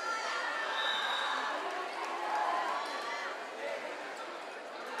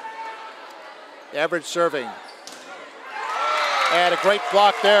 Average serving. And a great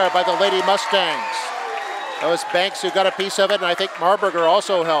block there by the Lady Mustangs. That was Banks who got a piece of it, and I think Marburger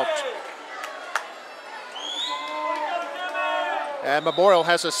also helped. And Memorial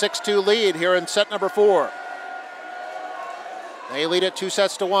has a 6-2 lead here in set number 4. They lead it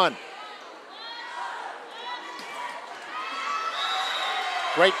 2-1.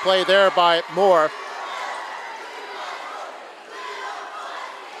 Great play there by Moore.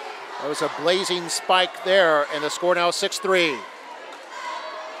 There was a blazing spike there, and the score now 6-3.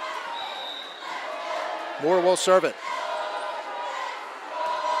 Moore will serve it.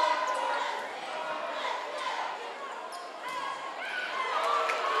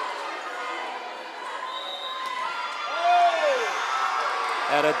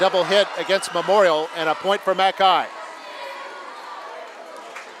 And a double hit against Memorial, and a point for Mackay.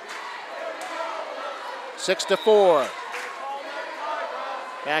 6-4.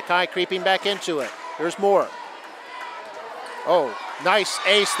 Mackay creeping back into it. Here's Moore. Oh, nice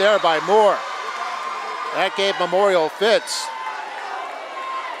ace there by Moore. That gave Memorial fits.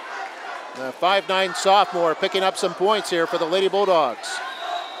 The 5'9" sophomore picking up some points here for the Lady Bulldogs.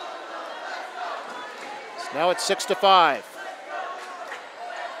 So now it's 6-5.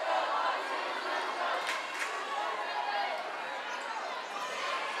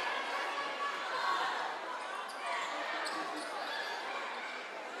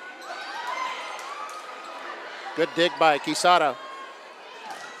 Good dig by Quesada.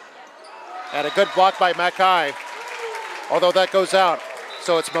 And a good block by Mackay, although that goes out.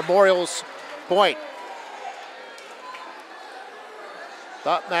 So it's Memorial's point.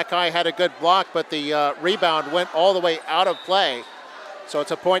 Thought Mackay had a good block, but the rebound went all the way out of play. So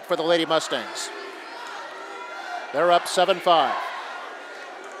it's a point for the Lady Mustangs. They're up 7-5.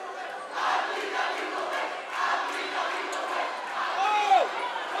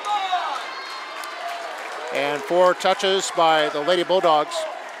 And 4 touches by the Lady Bulldogs.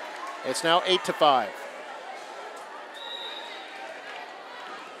 It's now 8-5.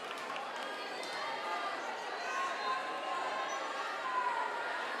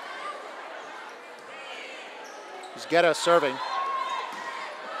 Guetta serving.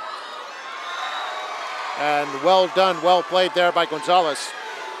 And well done, well played there by Gonzalez.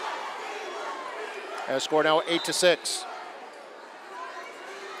 And score now 8-6.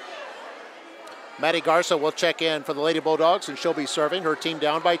 Maddie Garza will check in for the Lady Bulldogs, and she'll be serving. Her team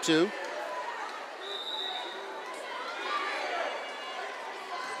down by 2.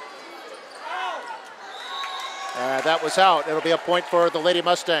 That was out. It'll be a point for the Lady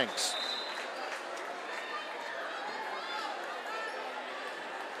Mustangs.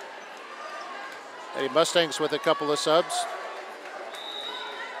 Lady Mustangs with a couple of subs.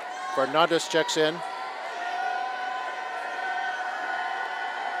 Fernandez checks in.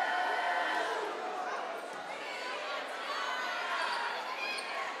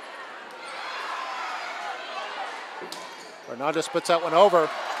 Fernandez puts that one over. A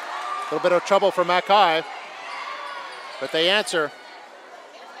little bit of trouble for Mackay, but they answer.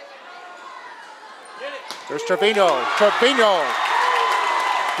 There's Trevino. Trevino.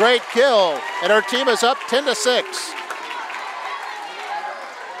 Great kill, and her team is up 10-6.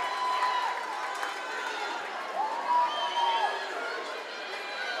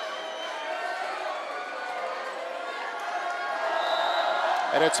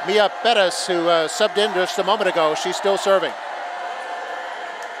 And it's Mia Pettis who subbed in just a moment ago. She's still serving.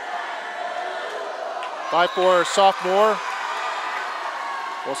 5'4" sophomore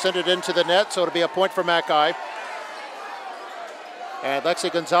will send it into the net, so it'll be a point for Mackay. And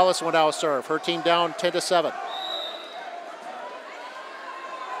Lexi Gonzalez will now serve. Her team down 10-7.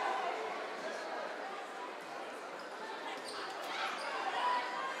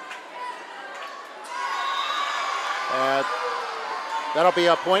 And that'll be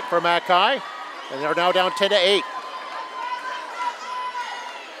a point for Mackay. And they're now down 10-8.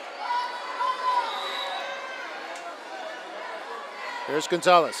 Here's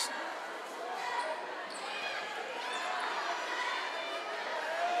Gonzalez.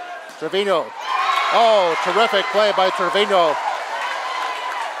 Trevino. Oh, terrific play by Trevino.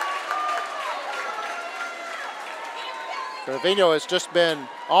 Trevino has just been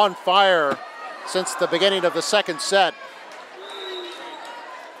on fire since the beginning of the second set.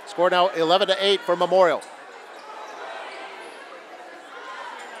 Score now 11-8 for Memorial.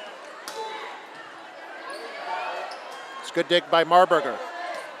 It's a good dig by Marburger.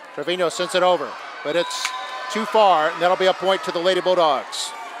 Trevino sends it over, but it's too far, and that'll be a point to the Lady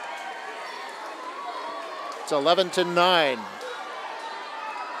Bulldogs. It's 11-9.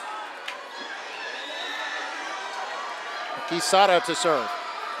 Quesada to serve.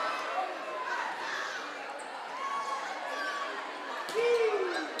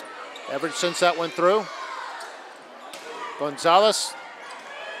 Everett sends that one through. Gonzalez.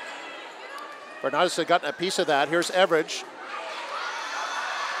 Fernandez had gotten a piece of that. Here's Everidge.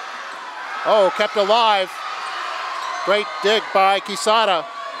 Oh, kept alive. Great dig by Quesada.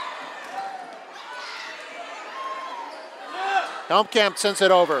 Helmkamp sends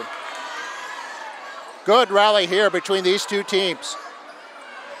it over. Good rally here between these two teams.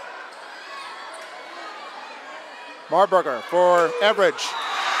 Marburger for Everidge.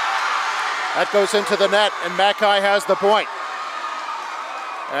 That goes into the net, and Mackay has the point.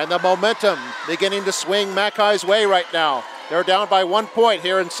 And the momentum beginning to swing Mackay's way right now. They're down by 1 point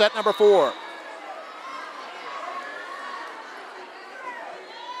here in set number 4.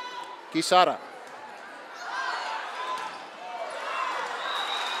 Quesada.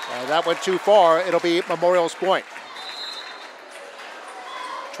 And that went too far. It'll be Memorial's point.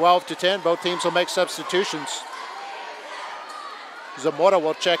 12-10. Both teams will make substitutions. Zamora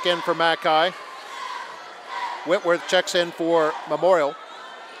will check in for Mackay. Whitworth checks in for Memorial.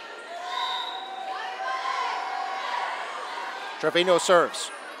 Trevino serves.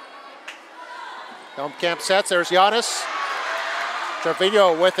 Helmkamp sets, there's Giannis.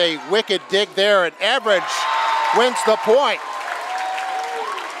 Trevino with a wicked dig there, and Average wins the point.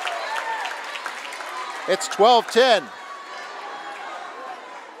 It's 12-10.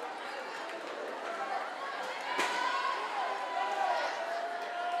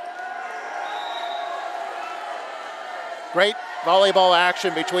 Great volleyball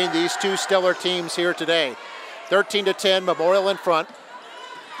action between these two stellar teams here today. 13-10, Memorial in front.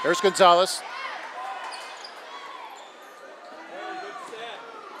 There's Gonzalez.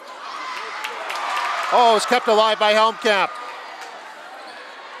 Oh, it's kept alive by Helmkamp.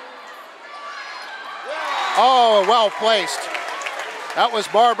 Oh, well placed. That was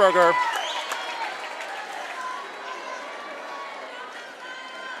Barberger.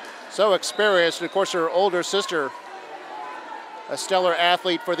 So experienced, and of course her older sister, a stellar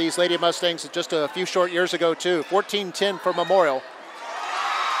athlete for these Lady Mustangs just a few short years ago too. 14-10 for Memorial.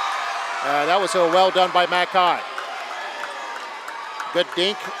 That was well done by Mackay. Good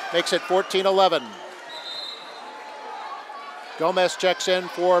dink, makes it 14-11. Gomez checks in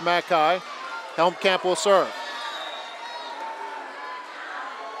for Mackay. Helmkamp will serve.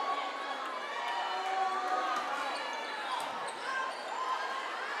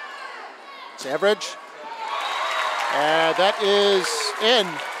 It's Average. And that is in.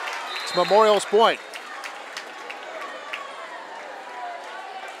 It's Memorial's point.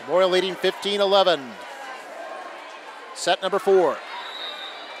 Memorial leading 15-11. Set number 4.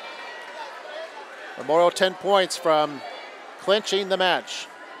 Memorial 10 points from clinching the match.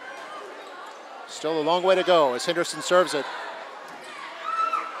 Still a long way to go as Henderson serves it.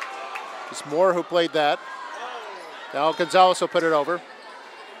 It's Moore who played that. Now Gonzalez will put it over.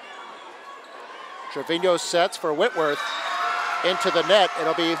 Trevino sets for Whitworth into the net.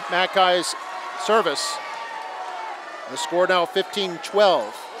 It'll be Mackay's service. The score now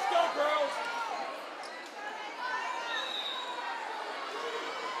 15-12.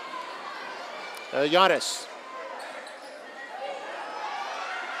 Giannis.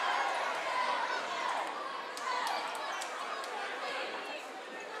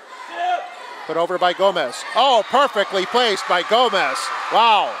 Put over by Gomez. Oh, perfectly placed by Gomez.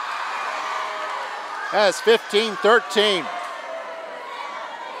 Wow. That's 15-13.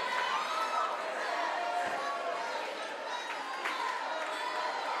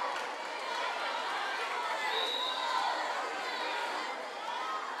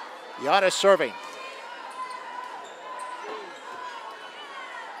 Giannis serving.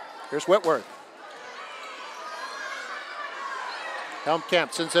 Here's Whitworth.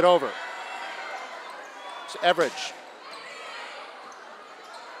 Helmkamp sends it over. It's Everidge.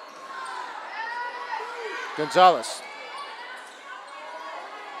 Gonzalez.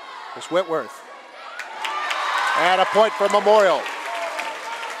 Here's Whitworth. And a point for Memorial.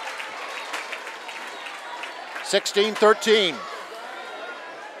 16-13.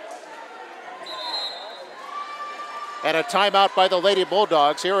 And a timeout by the Lady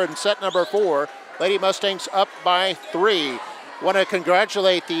Bulldogs here in set number 4. Lady Mustangs up by 3. Want to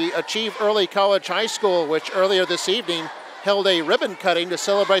congratulate the Achieve Early College High School, which earlier this evening held a ribbon cutting to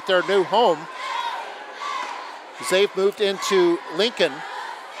celebrate their new home. They've moved into Lincoln.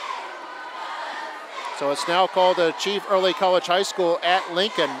 So it's now called Achieve Early College High School at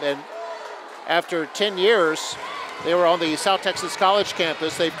Lincoln. And after 10 years, they were on the South Texas College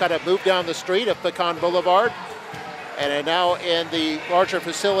campus. They've kind of moved down the street of Pecan Boulevard and are now in the larger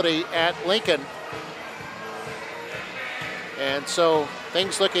facility at Lincoln. And so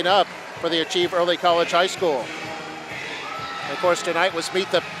things looking up for the Achieve Early College High School. And of course, tonight was Meet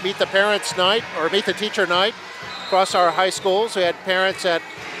the Parents night, or Meet the Teacher night across our high schools. We had parents at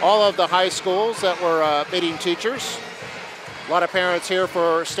all of the high schools that were meeting teachers. A lot of parents here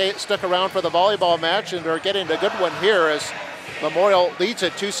stuck around for the volleyball match, and are getting a good one here as Memorial leads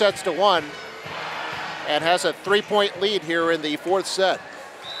it 2-1 and has a 3-point lead here in the 4th set.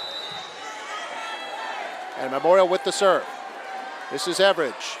 And Memorial with the serve. This is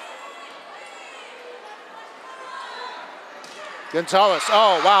Everidge. Gonzalez.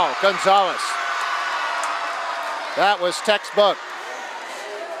 Oh, wow, Gonzalez. That was textbook.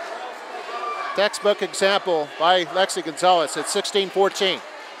 Textbook example by Lexi Gonzalez at 16-14.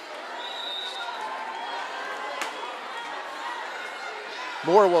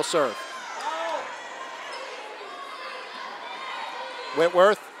 Moore will serve.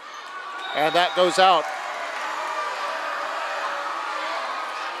 Whitworth, and that goes out.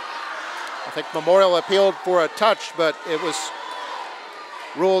 I think Memorial appealed for a touch, but it was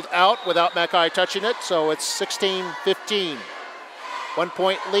ruled out without McAllen touching it, so it's 16-15. 1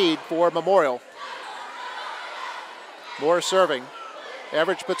 point lead for Memorial. Moore serving.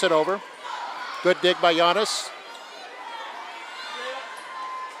 Average puts it over. Good dig by Giannis.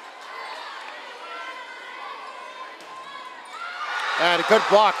 And a good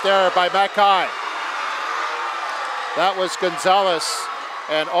block there by McAllen. That was Gonzalez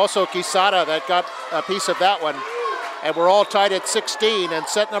and also Quesada that got a piece of that one. And we're all tied at 16 and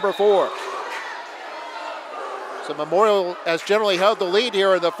set number 4. So Memorial has generally held the lead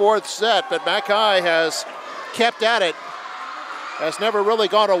here in the 4th set, but McAllen has kept at it, has never really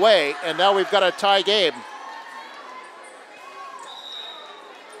gone away, and now we've got a tie game.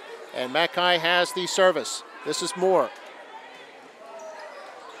 And McAllen has the service. This is Moore.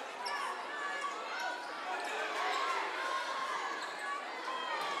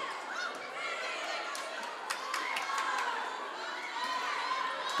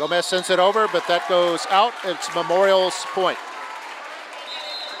 Gomez sends it over, but that goes out. It's Memorial's point.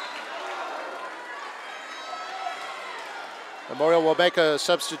 Memorial will make a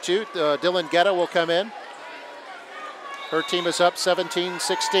substitute. Dylan Guetta will come in. Her team is up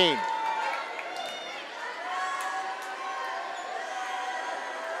 17-16.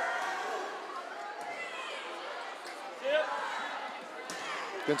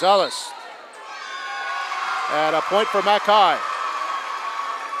 Gonzalez. And a point for McAllen.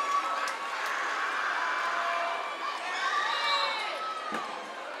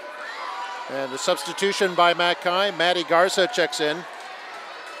 And the substitution by McAllen, Maddie Garza checks in.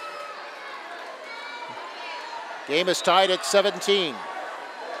 Game is tied at 17.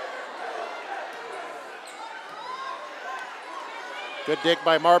 Good dig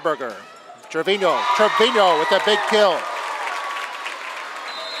by Marburger. Trevino with a big kill.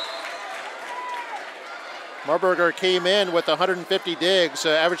 Marburger came in with 150 digs,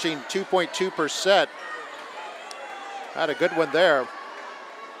 averaging 2.2%. Had a good one there.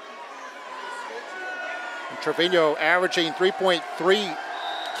 Trevino averaging 3.3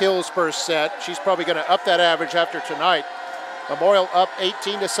 kills per set. She's probably going to up that average after tonight. Memorial up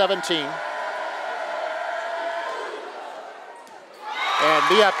 18-17. And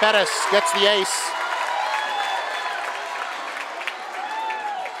Mia Pettis gets the ace.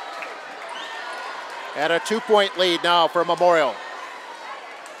 And a 2-point lead now for Memorial.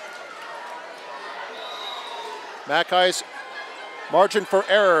 McAllen's margin for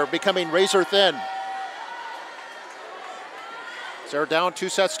error becoming razor thin. They're down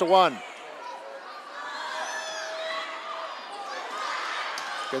 2-1.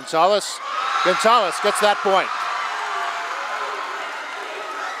 Gonzalez gets that point.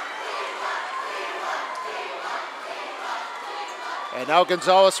 And now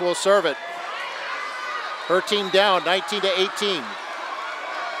Gonzalez will serve it. Her team down 19-18.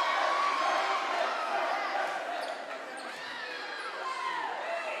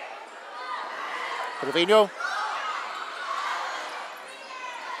 Trevino.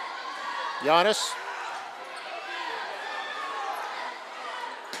 Giannis.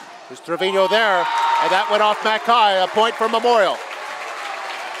 There's Trevino there, and that went off McAllen, a point for Memorial.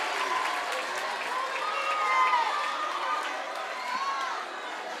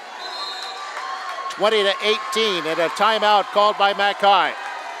 (20-18) and a timeout called by McAllen.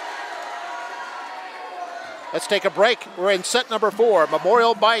 Let's take a break. We're in set number 4.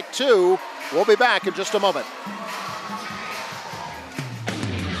 Memorial by 2. We'll be back in just a moment.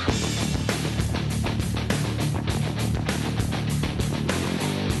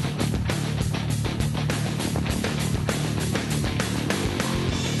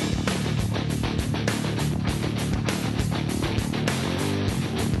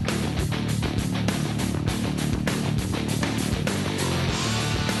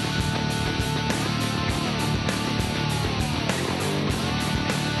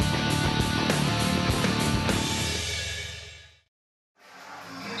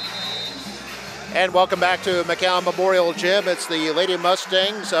 And welcome back to McAllen Memorial Gym. It's the Lady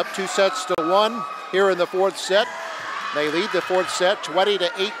Mustangs up 2-1 here in the 4th set. They lead the 4th set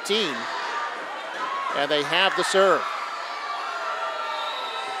 20-18. And they have the serve.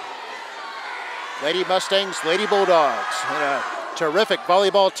 Lady Mustangs, Lady Bulldogs. And a terrific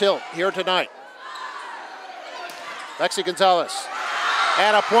volleyball tilt here tonight. Lexi Gonzalez.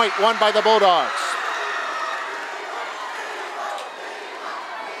 And a point won by the Bulldogs.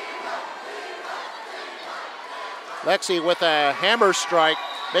 Lexi with a hammer strike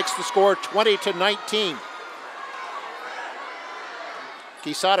makes the score 20-19.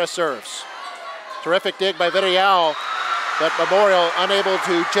 Quesada serves. Terrific dig by Villarreal, but Memorial unable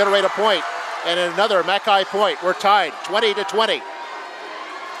to generate a point. And another McAllen point. We're tied 20-20.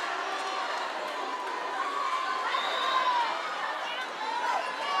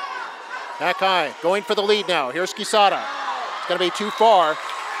 McAllen going for the lead now. Here's Quesada. It's going to be too far.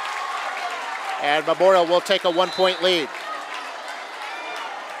 And Memorial will take a 1-point lead.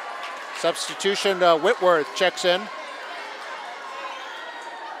 Substitution, Whitworth checks in.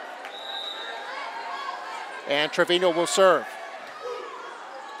 And Trevino will serve.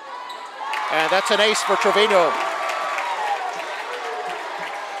 And that's an ace for Trevino.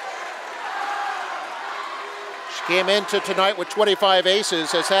 She came into tonight with 25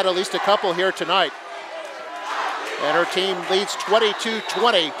 aces, has had at least a couple here tonight. And her team leads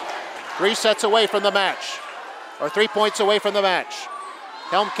 22-20, 3 sets away from the match, or 3 points away from the match.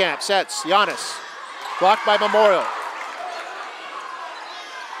 Helmkamp sets, Giannis, blocked by Memorial.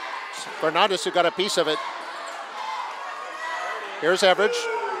 Fernandez who got a piece of it. Here's Everidge.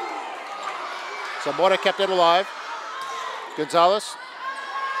 Zamora kept it alive. Gonzalez.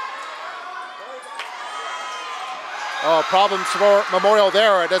 Oh, problems for Memorial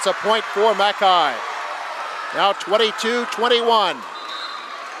there. It is a point for McAllen. Now 22-21.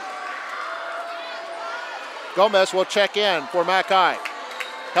 Gomez will check in for McAllen.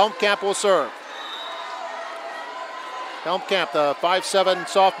 Helmkamp will serve. Helmkamp, the 5'7"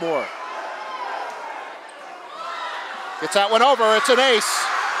 sophomore. Gets that one over, it's an ace.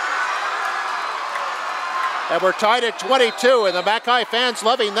 And we're tied at 22, and the McAllen fans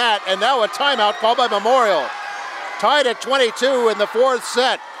loving that. And now a timeout called by Memorial. Tied at 22 in the 4th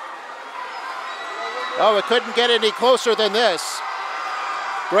set. Oh, it couldn't get any closer than this.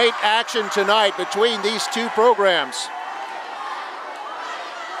 Great action tonight between these two programs.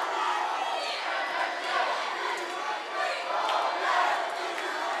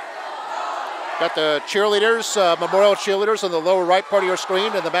 Got the cheerleaders, Memorial cheerleaders on the lower right part of your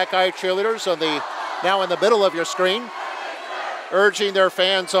screen, and the McAllen cheerleaders on the now in the middle of your screen, urging their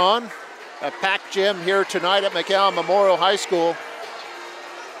fans on. A packed gym here tonight at McAllen Memorial High School.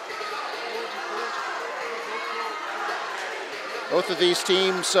 Both of these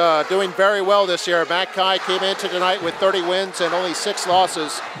teams doing very well this year. McAllen came into tonight with 30 wins and only 6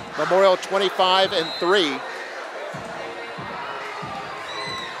 losses. Memorial 25-3.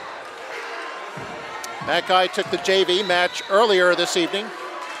 McAllen took the JV match earlier this evening.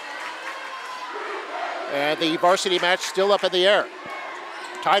 And the varsity match still up in the air.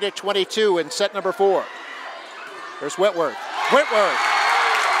 Tied at 22 in set number 4. There's Whitworth. Whitworth!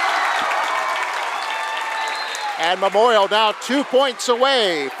 And Memorial now 2 points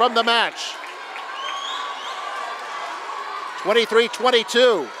away from the match.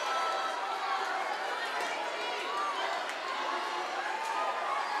 23-22.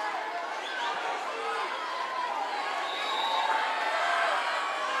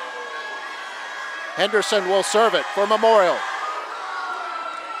 Henderson will serve it for Memorial.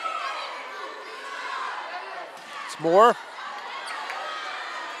 It's Moore.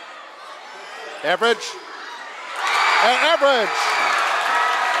 Everidge. And Everidge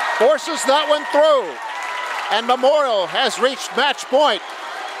forces that one through. And Memorial has reached match point.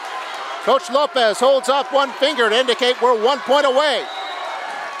 Coach Lopez holds up one finger to indicate we're 1 point away.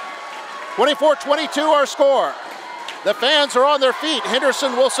 24-22 our score. The fans are on their feet.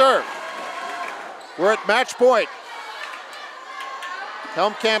 Henderson will serve. We're at match point.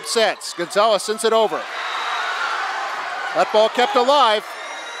 Helmkamp sets. Gonzalez sends it over. That ball kept alive.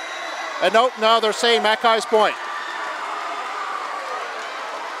 And nope, now they're saying McAllen's point.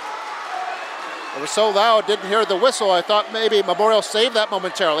 It was so loud, didn't hear the whistle. I thought maybe Memorial saved that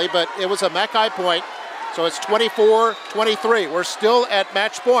momentarily, but it was a McAllen point. So it's 24-23. We're still at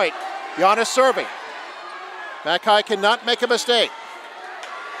match point. Giannis serving. McAllen cannot make a mistake.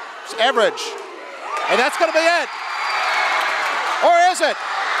 It's Everidge. And that's going to be it. Or is it?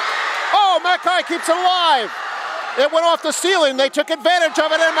 Oh, McAllen keeps it alive. It went off the ceiling. They took advantage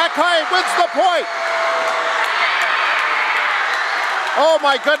of it, and McAllen wins the point. Oh,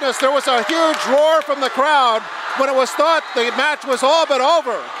 my goodness. There was a huge roar from the crowd when it was thought the match was all but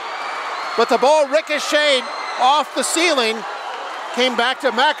over. But the ball ricocheted off the ceiling, came back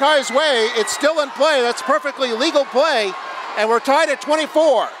to McAllen's way. It's still in play. That's perfectly legal play, and we're tied at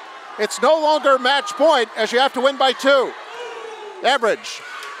 24. It's no longer match point as you have to win by 2. Everidge.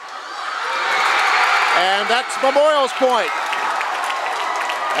 And that's Memorial's point.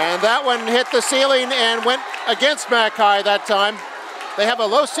 And that one hit the ceiling and went against McAllen that time. They have a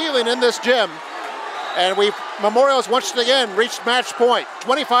low ceiling in this gym. And Memorial's once again reached match point,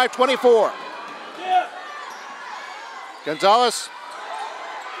 25-24. Yeah. Gonzalez.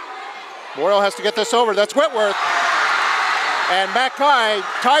 Memorial has to get this over. That's Whitworth. And McAllen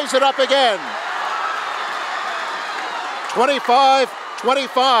ties it up again.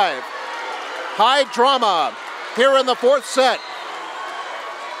 25-25. High drama here in the 4th set.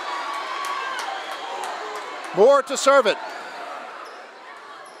 Moore to serve it.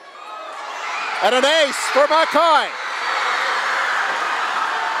 And an ace for McAllen.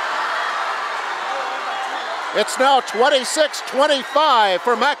 It's now 26-25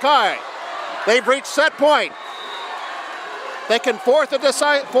 for McAllen. They've reached set point. They can force a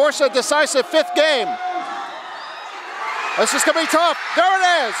decisive fifth game. This is going to be tough. There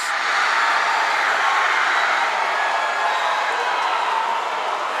it is.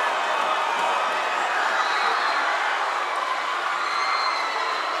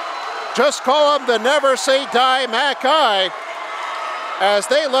 Just call them the never say die McAllen, as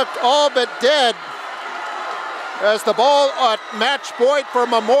they looked all but dead as the ball at match point for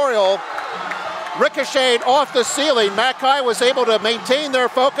Memorial ricocheted off the ceiling. McAllen was able to maintain their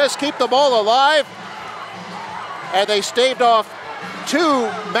focus, keep the ball alive, and they staved off 2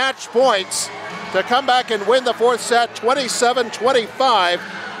 match points to come back and win the fourth set, 27-25.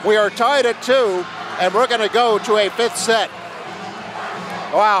 We are tied at 2, and we're going to go to a fifth set.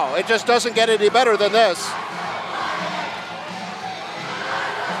 Wow, it just doesn't get any better than this.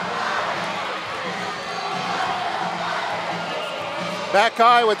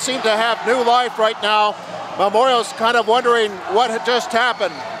 McAllen would seem to have new life right now. Memorial's kind of wondering what had just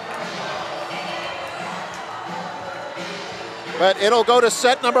happened. But it'll go to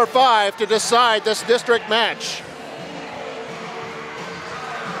set number 5 to decide this district match.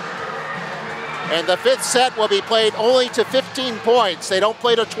 And the fifth set will be played only to 15 points. They don't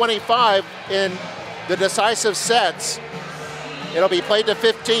play to 25 in the decisive sets. It'll be played to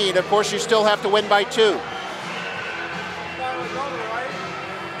 15. Of course, you still have to win by 2.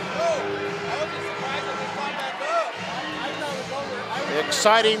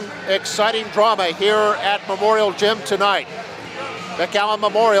 Exciting drama here at Memorial Gym tonight. McAllen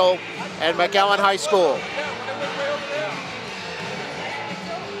Memorial and McAllen High School.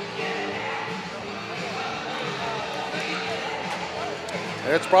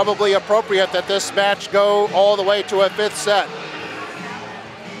 It's probably appropriate that this match go all the way to a fifth set.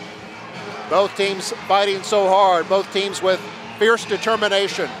 Both teams fighting so hard, both teams with fierce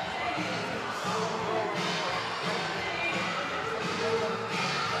determination.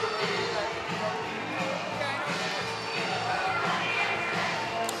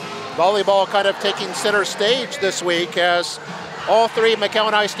 Volleyball kind of taking center stage this week as all 3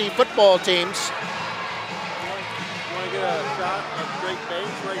 McAllen ISD football teams. You want to get a shot of Drake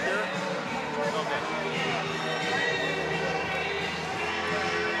Bates right here?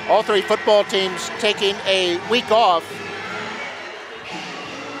 Okay. All 3 football teams taking a week off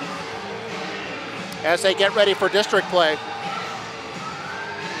as they get ready for district play.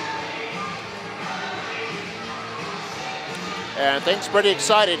 And things pretty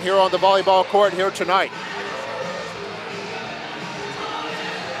exciting here on the volleyball court here tonight.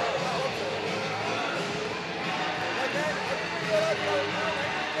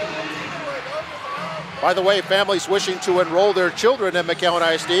 By the way, families wishing to enroll their children in McAllen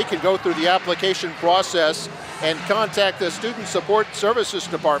ISD can go through the application process and contact the Student Support Services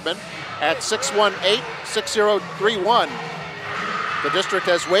Department at 618-6031. The district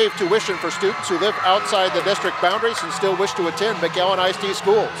has waived tuition for students who live outside the district boundaries and still wish to attend McAllen ISD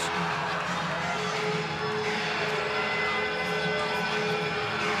schools.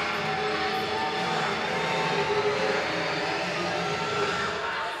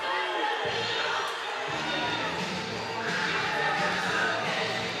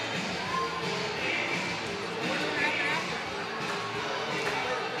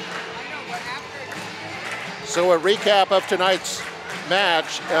 So a recap of tonight's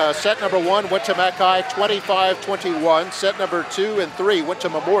match. Set number 1 went to McAllen 25-21. Set number 2 and 3 went to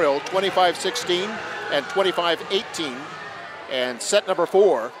Memorial 25-16 and 25-18. And set number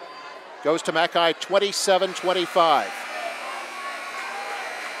 4 goes to McAllen 27-25.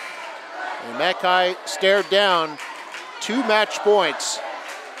 And McAllen stared down 2 match points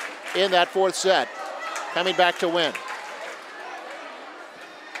in that fourth set, coming back to win.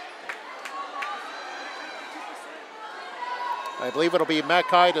 I believe it'll be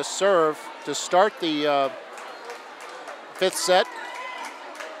McAllen to serve to start the fifth set.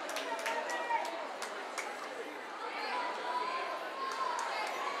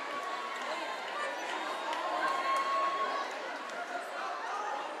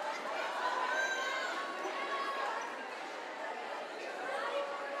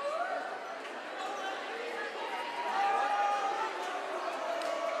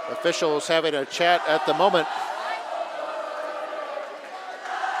 Officials having a chat at the moment.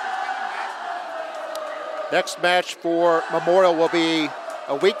 Next match for Memorial will be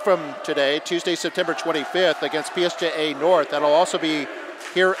a week from today, Tuesday, September 25th, against PSJA North. That'll also be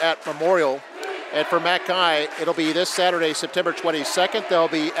here at Memorial. And for McAllen, it'll be this Saturday, September 22nd. They'll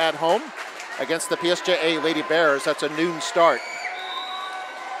be at home against the PSJA Lady Bears. That's a noon start.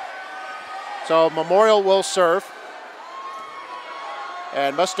 So Memorial will serve.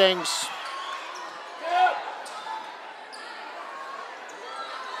 And Mustangs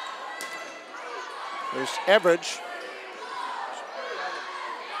there's Everidge.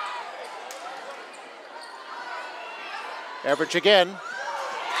 Everidge again.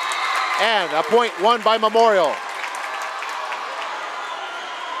 And a point won by Memorial.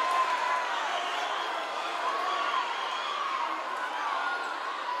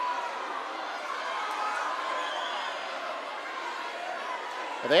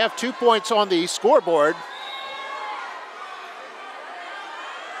 They have 2 points on the scoreboard.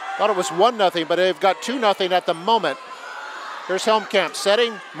 Thought it was 1-0, but they've got 2-0 at the moment. Here's Helmkamp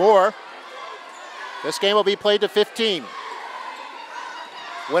setting, Moore. This game will be played to 15.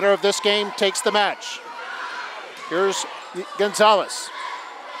 Winner of this game takes the match. Here's Gonzalez.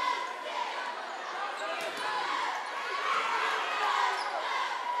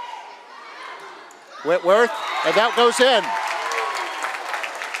 Whitworth, and that goes in.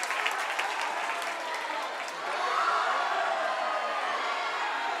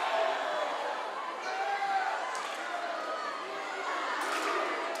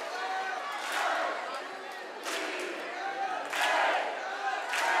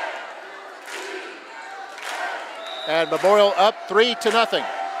 And Memorial up 3-0.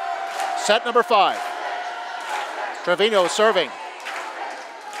 Set number 5. Trevino serving.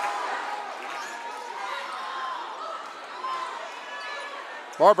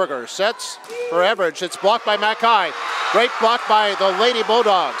 Marburger sets for Everidge. It's blocked by McAllen. Great block by the Lady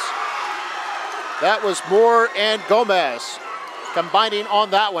Bulldogs. That was Moore and Gomez combining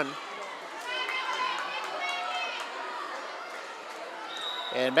on that one.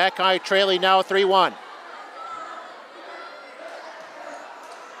 And McAllen trailing now 3-1.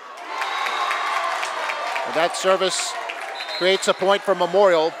 And that service creates a point for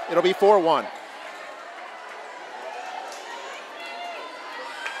Memorial. It'll be 4-1.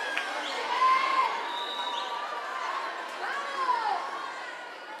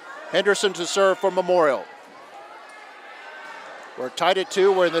 Henderson to serve for Memorial. We're tied at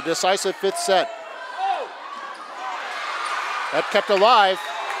 2. We're in the decisive 5th set. That kept alive.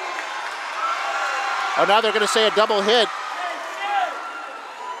 Oh, now they're going to say a double hit.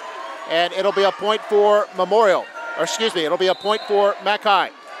 And it'll be a point for Memorial. Or excuse me, it'll be a point for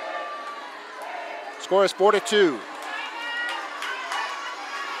McAllen. Score is 4-2.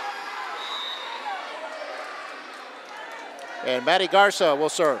 And Maddie Garza will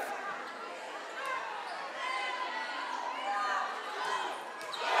serve.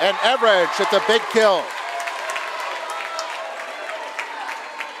 And Everidge at the big kill.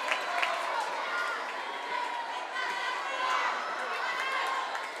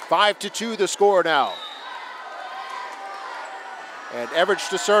 Five to 2 the score now. And Everidge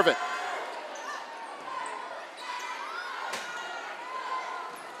to serve it.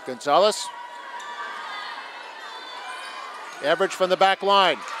 Gonzalez. Everidge from the back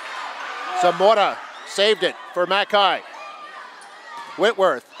line. Zamora saved it for McAllen.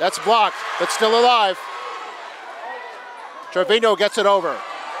 Whitworth, that's blocked, but still alive. Trevino gets it over.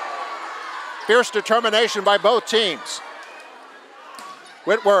 Fierce determination by both teams.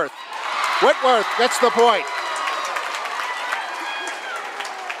 Whitworth gets the point.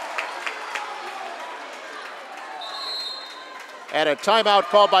 And a timeout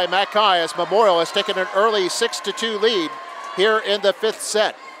called by McAllen as Memorial has taken an early 6-2 lead here in the 5th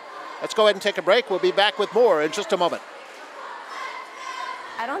set. Let's go ahead and take a break. We'll be back with more in just a moment.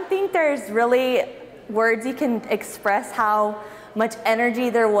 I don't think there's really words you can express how much energy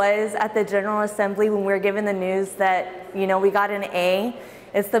there was at the General Assembly when we were given the news that, you know, we got an A.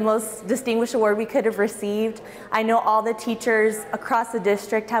 It's the most distinguished award we could have received. I know all the teachers across the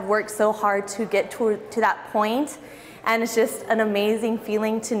district have worked so hard to get to that point, and it's just an amazing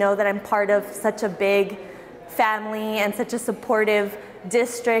feeling to know that I'm part of such a big family and such a supportive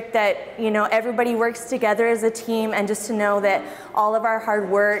district that, you know, everybody works together as a team, and just to know that all of our hard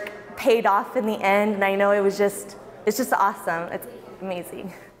work paid off in the end. And I know it's just awesome. It's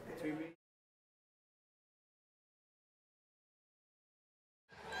amazing.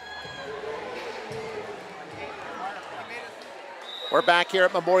 We're back here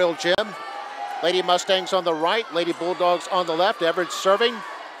at Memorial Gym. Lady Mustangs on the right, Lady Bulldogs on the left. Everidge serving.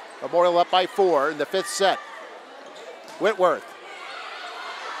 Memorial up by 4 in the 5th set. Whitworth.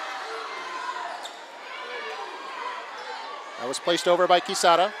 That was placed over by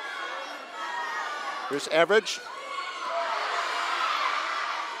Quisada. Here's Everidge.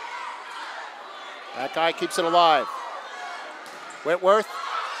 That guy keeps it alive. Whitworth.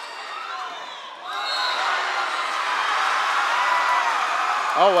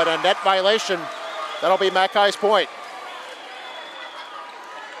 Oh, and a net violation. That'll be Mackay's point.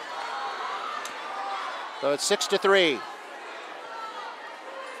 So it's 6-3.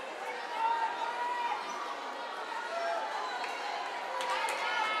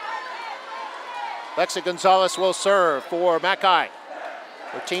 Lexi Gonzalez will serve for Mackay.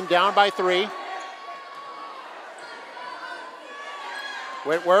 Her team down by 3.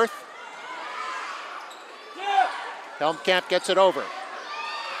 Whitworth. Helmkamp gets it over.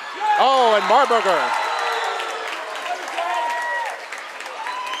 Oh, and Marburger.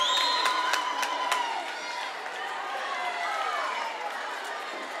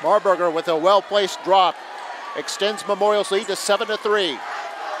 Marburger with a well-placed drop extends Memorial's lead to 7-3.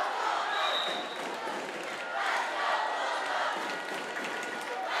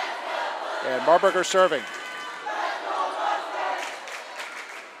 And Marburger serving.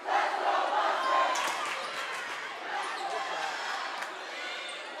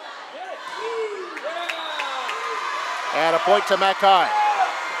 And a point to Mackay.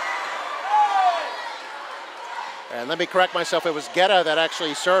 And let me correct myself, it was Guetta that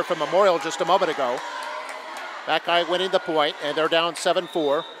actually served from Memorial just a moment ago. Mackay winning the point, and they're down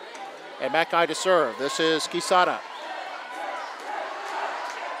 7-4. And Mackay to serve. This is Kisada.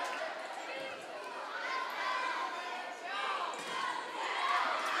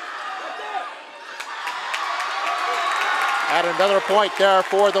 And another point there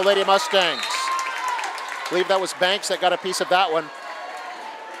for the Lady Mustangs. I believe that was Banks that got a piece of that one.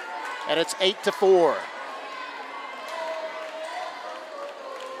 And it's 8-4.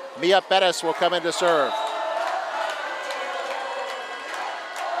 Mia Bettis will come in to serve.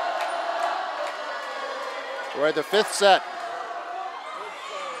 We're in the 5th set.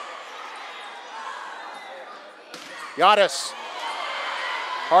 Giannis.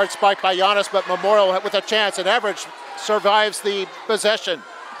 Hard spike by Giannis, but Memorial with a chance. And Average survives the possession.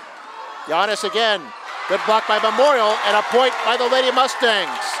 Giannis again. Good block by Memorial, and a point by the Lady Mustangs.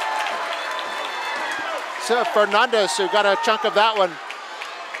 So Fernandez, who got a chunk of that one.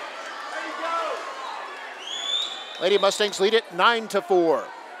 Lady Mustangs lead it 9-4.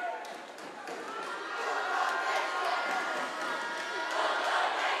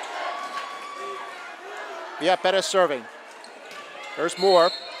 Yeah, Pettis serving. There's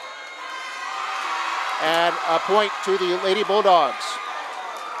more. And a point to the Lady Bulldogs.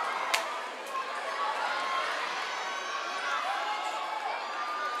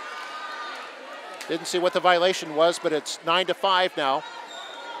 Didn't see what the violation was, but it's 9-5 now.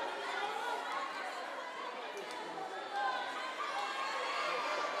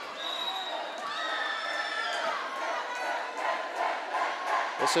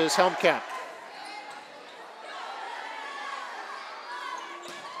 This is Helmkamp.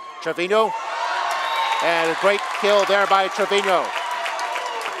 Trevino. And a great kill there by Trevino.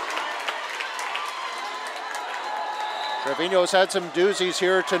 Trevino's had some doozies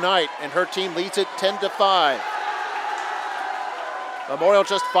here tonight, and her team leads it 10-5. Memorial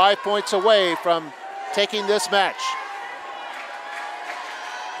just 5 points away from taking this match.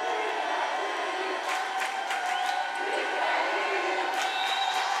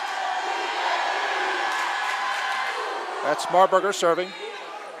 That's Marburger serving.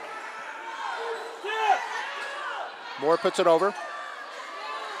 Moore puts it over.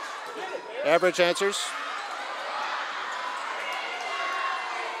 Average answers.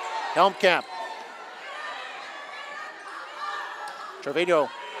 Helmkamp. Trevino.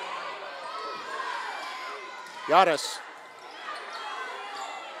 Giannis.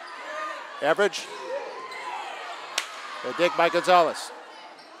 Average. A dig by Gonzalez.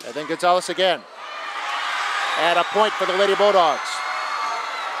 And then Gonzalez again. And a point for the Lady Bulldogs.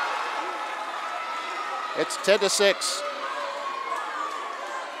 It's 10-6.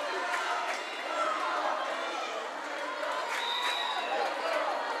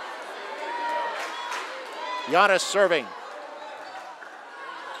 Giannis serving.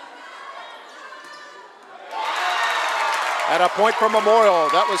 And a point for Memorial.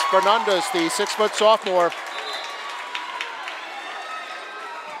 That was Fernandez, the 6-foot sophomore.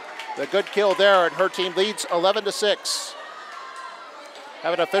 The good kill there, and her team leads 11-6.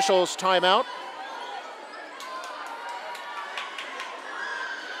 Have an official's timeout.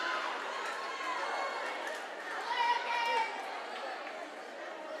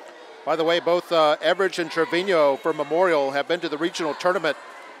 By the way, both Everidge and Trevino for Memorial have been to the regional tournament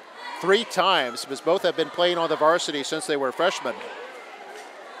 3 times, because both have been playing on the varsity since they were freshmen.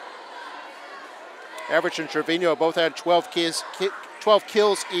 Everidge and Trevino both had 12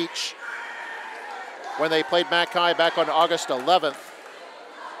 kills each when they played Mackay back on August 11th.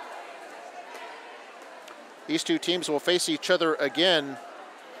 These two teams will face each other again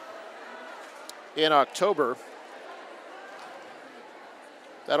in October.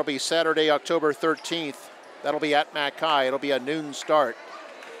 That'll be Saturday, October 13th. That'll be at Mackay. It'll be a noon start.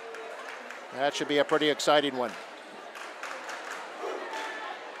 That should be a pretty exciting one.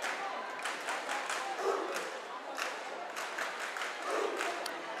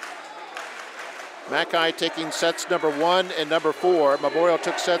 Mackay taking sets number 1 and number 4. Memorial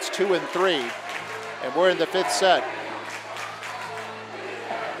took sets 2 and 3. And we're in the 5th set.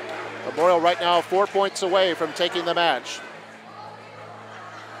 Memorial right now 4 points away from taking the match.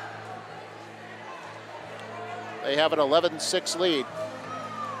 They have an 11-6 lead.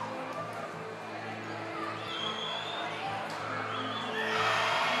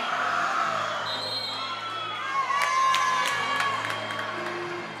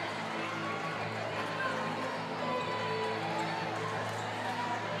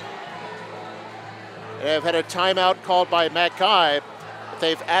 They've had a timeout called by Mackay.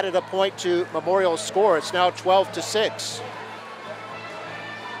 They've added a point to Memorial's score. It's now 12-6.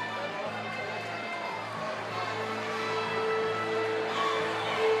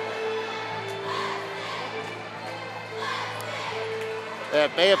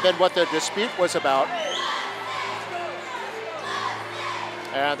 That may have been what the dispute was about.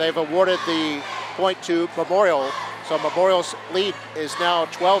 And they've awarded the point to Memorial. So Memorial's lead is now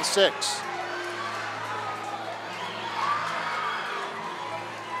 12-6.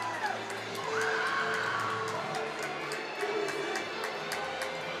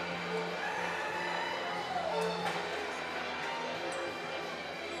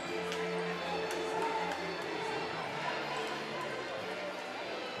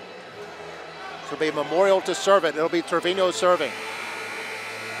 It'll be Memorial to serve it. It'll be Trevino serving.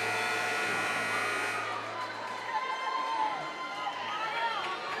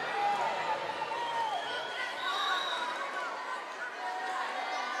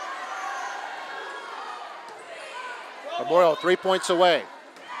 Memorial 3 points away.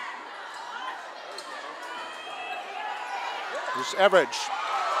 Here's Everidge.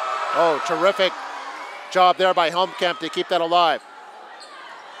 Oh, terrific job there by Helmkamp to keep that alive.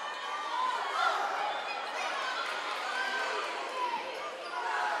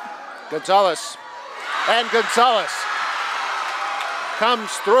 Gonzalez, and Gonzalez comes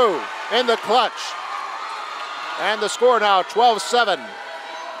through in the clutch. And the score now 12-7.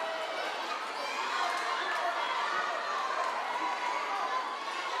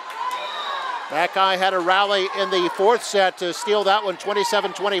 Mackay had a rally in the 4th set to steal that one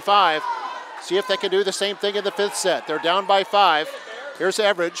 27-25. See if they can do the same thing in the 5th set. They're down by 5. Here's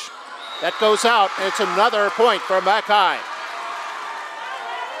Everidge. That goes out, and it's another point for Mackay.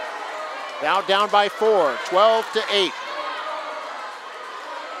 Now down by 4, 12-8.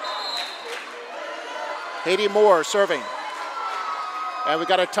 Haiti Moore serving. And we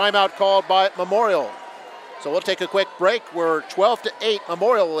got a timeout called by Memorial. So we'll take a quick break. We're 12-8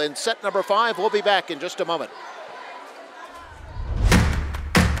 Memorial in set number 5. We'll be back in just a moment.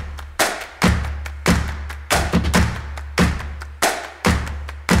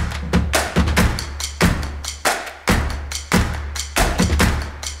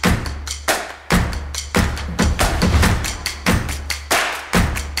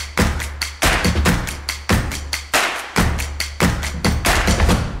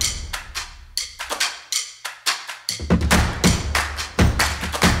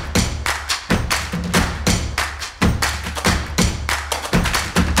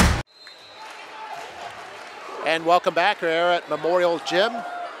 And welcome back here at Memorial Gym.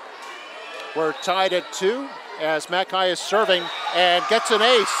 We're tied at 2 as Mackay is serving and gets an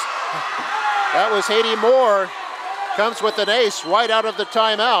ace. That was Haiti Moore. Comes with an ace right out of the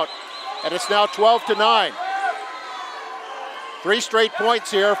timeout. And it's now 12-9. 3 straight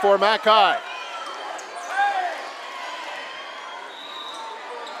points here for Mackay.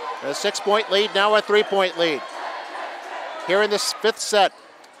 A 6-point lead, now a 3-point lead. Here in this 5th set,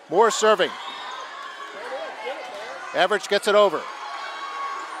 Moore serving. Everidge gets it over.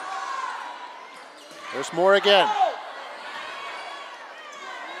 There's Moore again.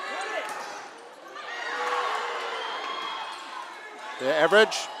 The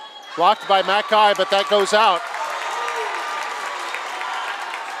Everidge blocked by Mackay, but that goes out.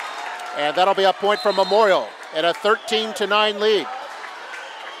 And that'll be a point for Memorial and a 13-9 lead.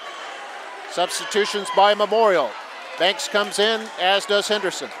 Substitutions by Memorial. Banks comes in, as does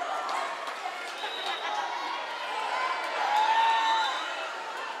Henderson.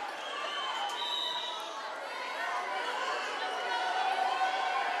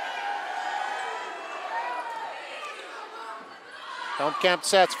 Helmkamp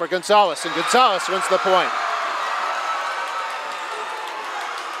sets for Gonzalez, and Gonzalez wins the point.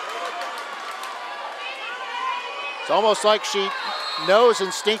 It's almost like she knows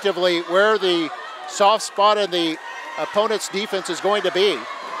instinctively where the soft spot in the opponent's defense is going to be.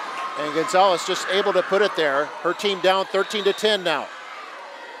 And Gonzalez just able to put it there. Her team down 13-10 now.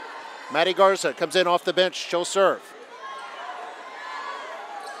 Maddie Garza comes in off the bench. She'll serve.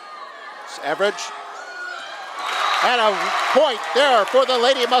 It's Average. And a point there for the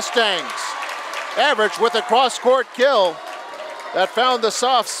Lady Mustangs. Average with a cross-court kill that found the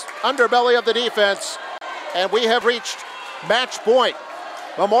soft underbelly of the defense. And we have reached match point.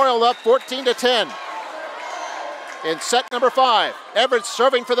 Memorial up 14-10. In set number 5, Average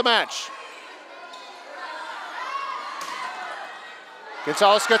serving for the match.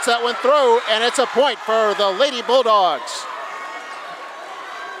 Gonzalez gets that one through, and it's a point for the Lady Bulldogs.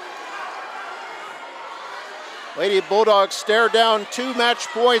 Lady Bulldogs stare down 2 match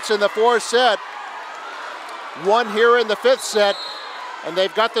points in the 4th set. 1 here in the 5th set, and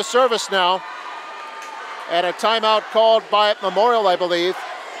they've got the service now. And a timeout called by Memorial, I believe.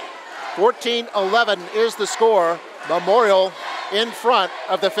 14-11 is the score. Memorial in front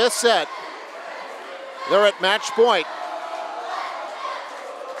of the 5th set. They're at match point.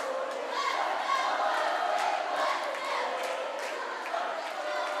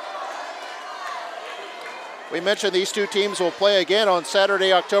 We mentioned these 2 teams will play again on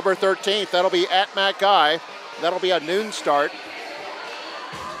Saturday, October 13th. That'll be at McAllen. That'll be a noon start.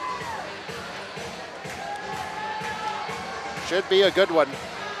 Should be a good one.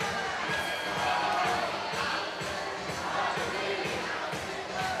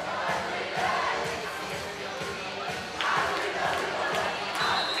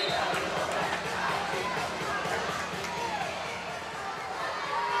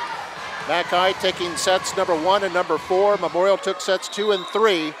 McAllen taking sets number 1 and number 4. Memorial took sets 2 and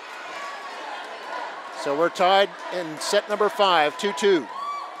 3. So we're tied in set number 5, 2-2.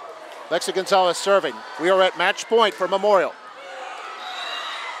 Lexi Gonzalez serving. We are at match point for Memorial.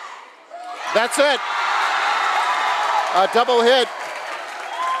 That's it. A double hit.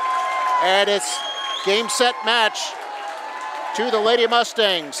 And it's game, set, match to the Lady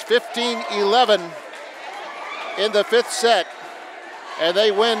Mustangs. 15-11 in the 5th set. And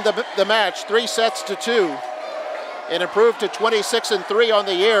they win the match 3-2 and improve to 26-3 on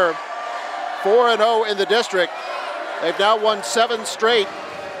the year. 4-0 in the district. They've now won 7 straight.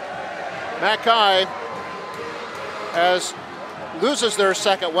 McAllen loses their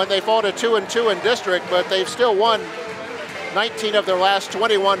second one. They fall to 2-2 in district, but they've still won 19 of their last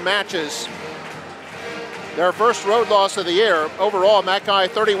 21 matches. Their first road loss of the year. Overall, McAllen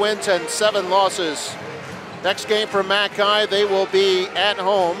 30 wins and 7 losses. Next game for McAllen, they will be at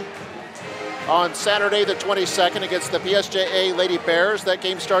home on Saturday the 22nd against the PSJA Lady Bears. That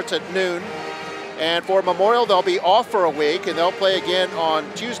game starts at noon. And for Memorial, they'll be off for a week, and they'll play again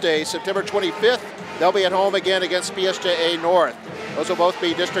on Tuesday, September 25th. They'll be at home again against PSJA North. Those will both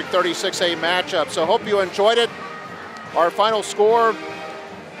be District 36A matchups. So hope you enjoyed it. Our final score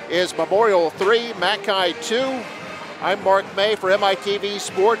is Memorial 3, McAllen 2. I'm Mark May for MITV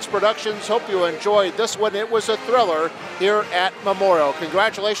Sports Productions. Hope you enjoyed this one. It was a thriller here at Memorial.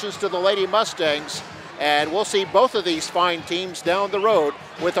 Congratulations to the Lady Mustangs, and we'll see both of these fine teams down the road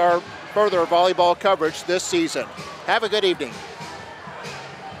with our further volleyball coverage this season. Have a good evening.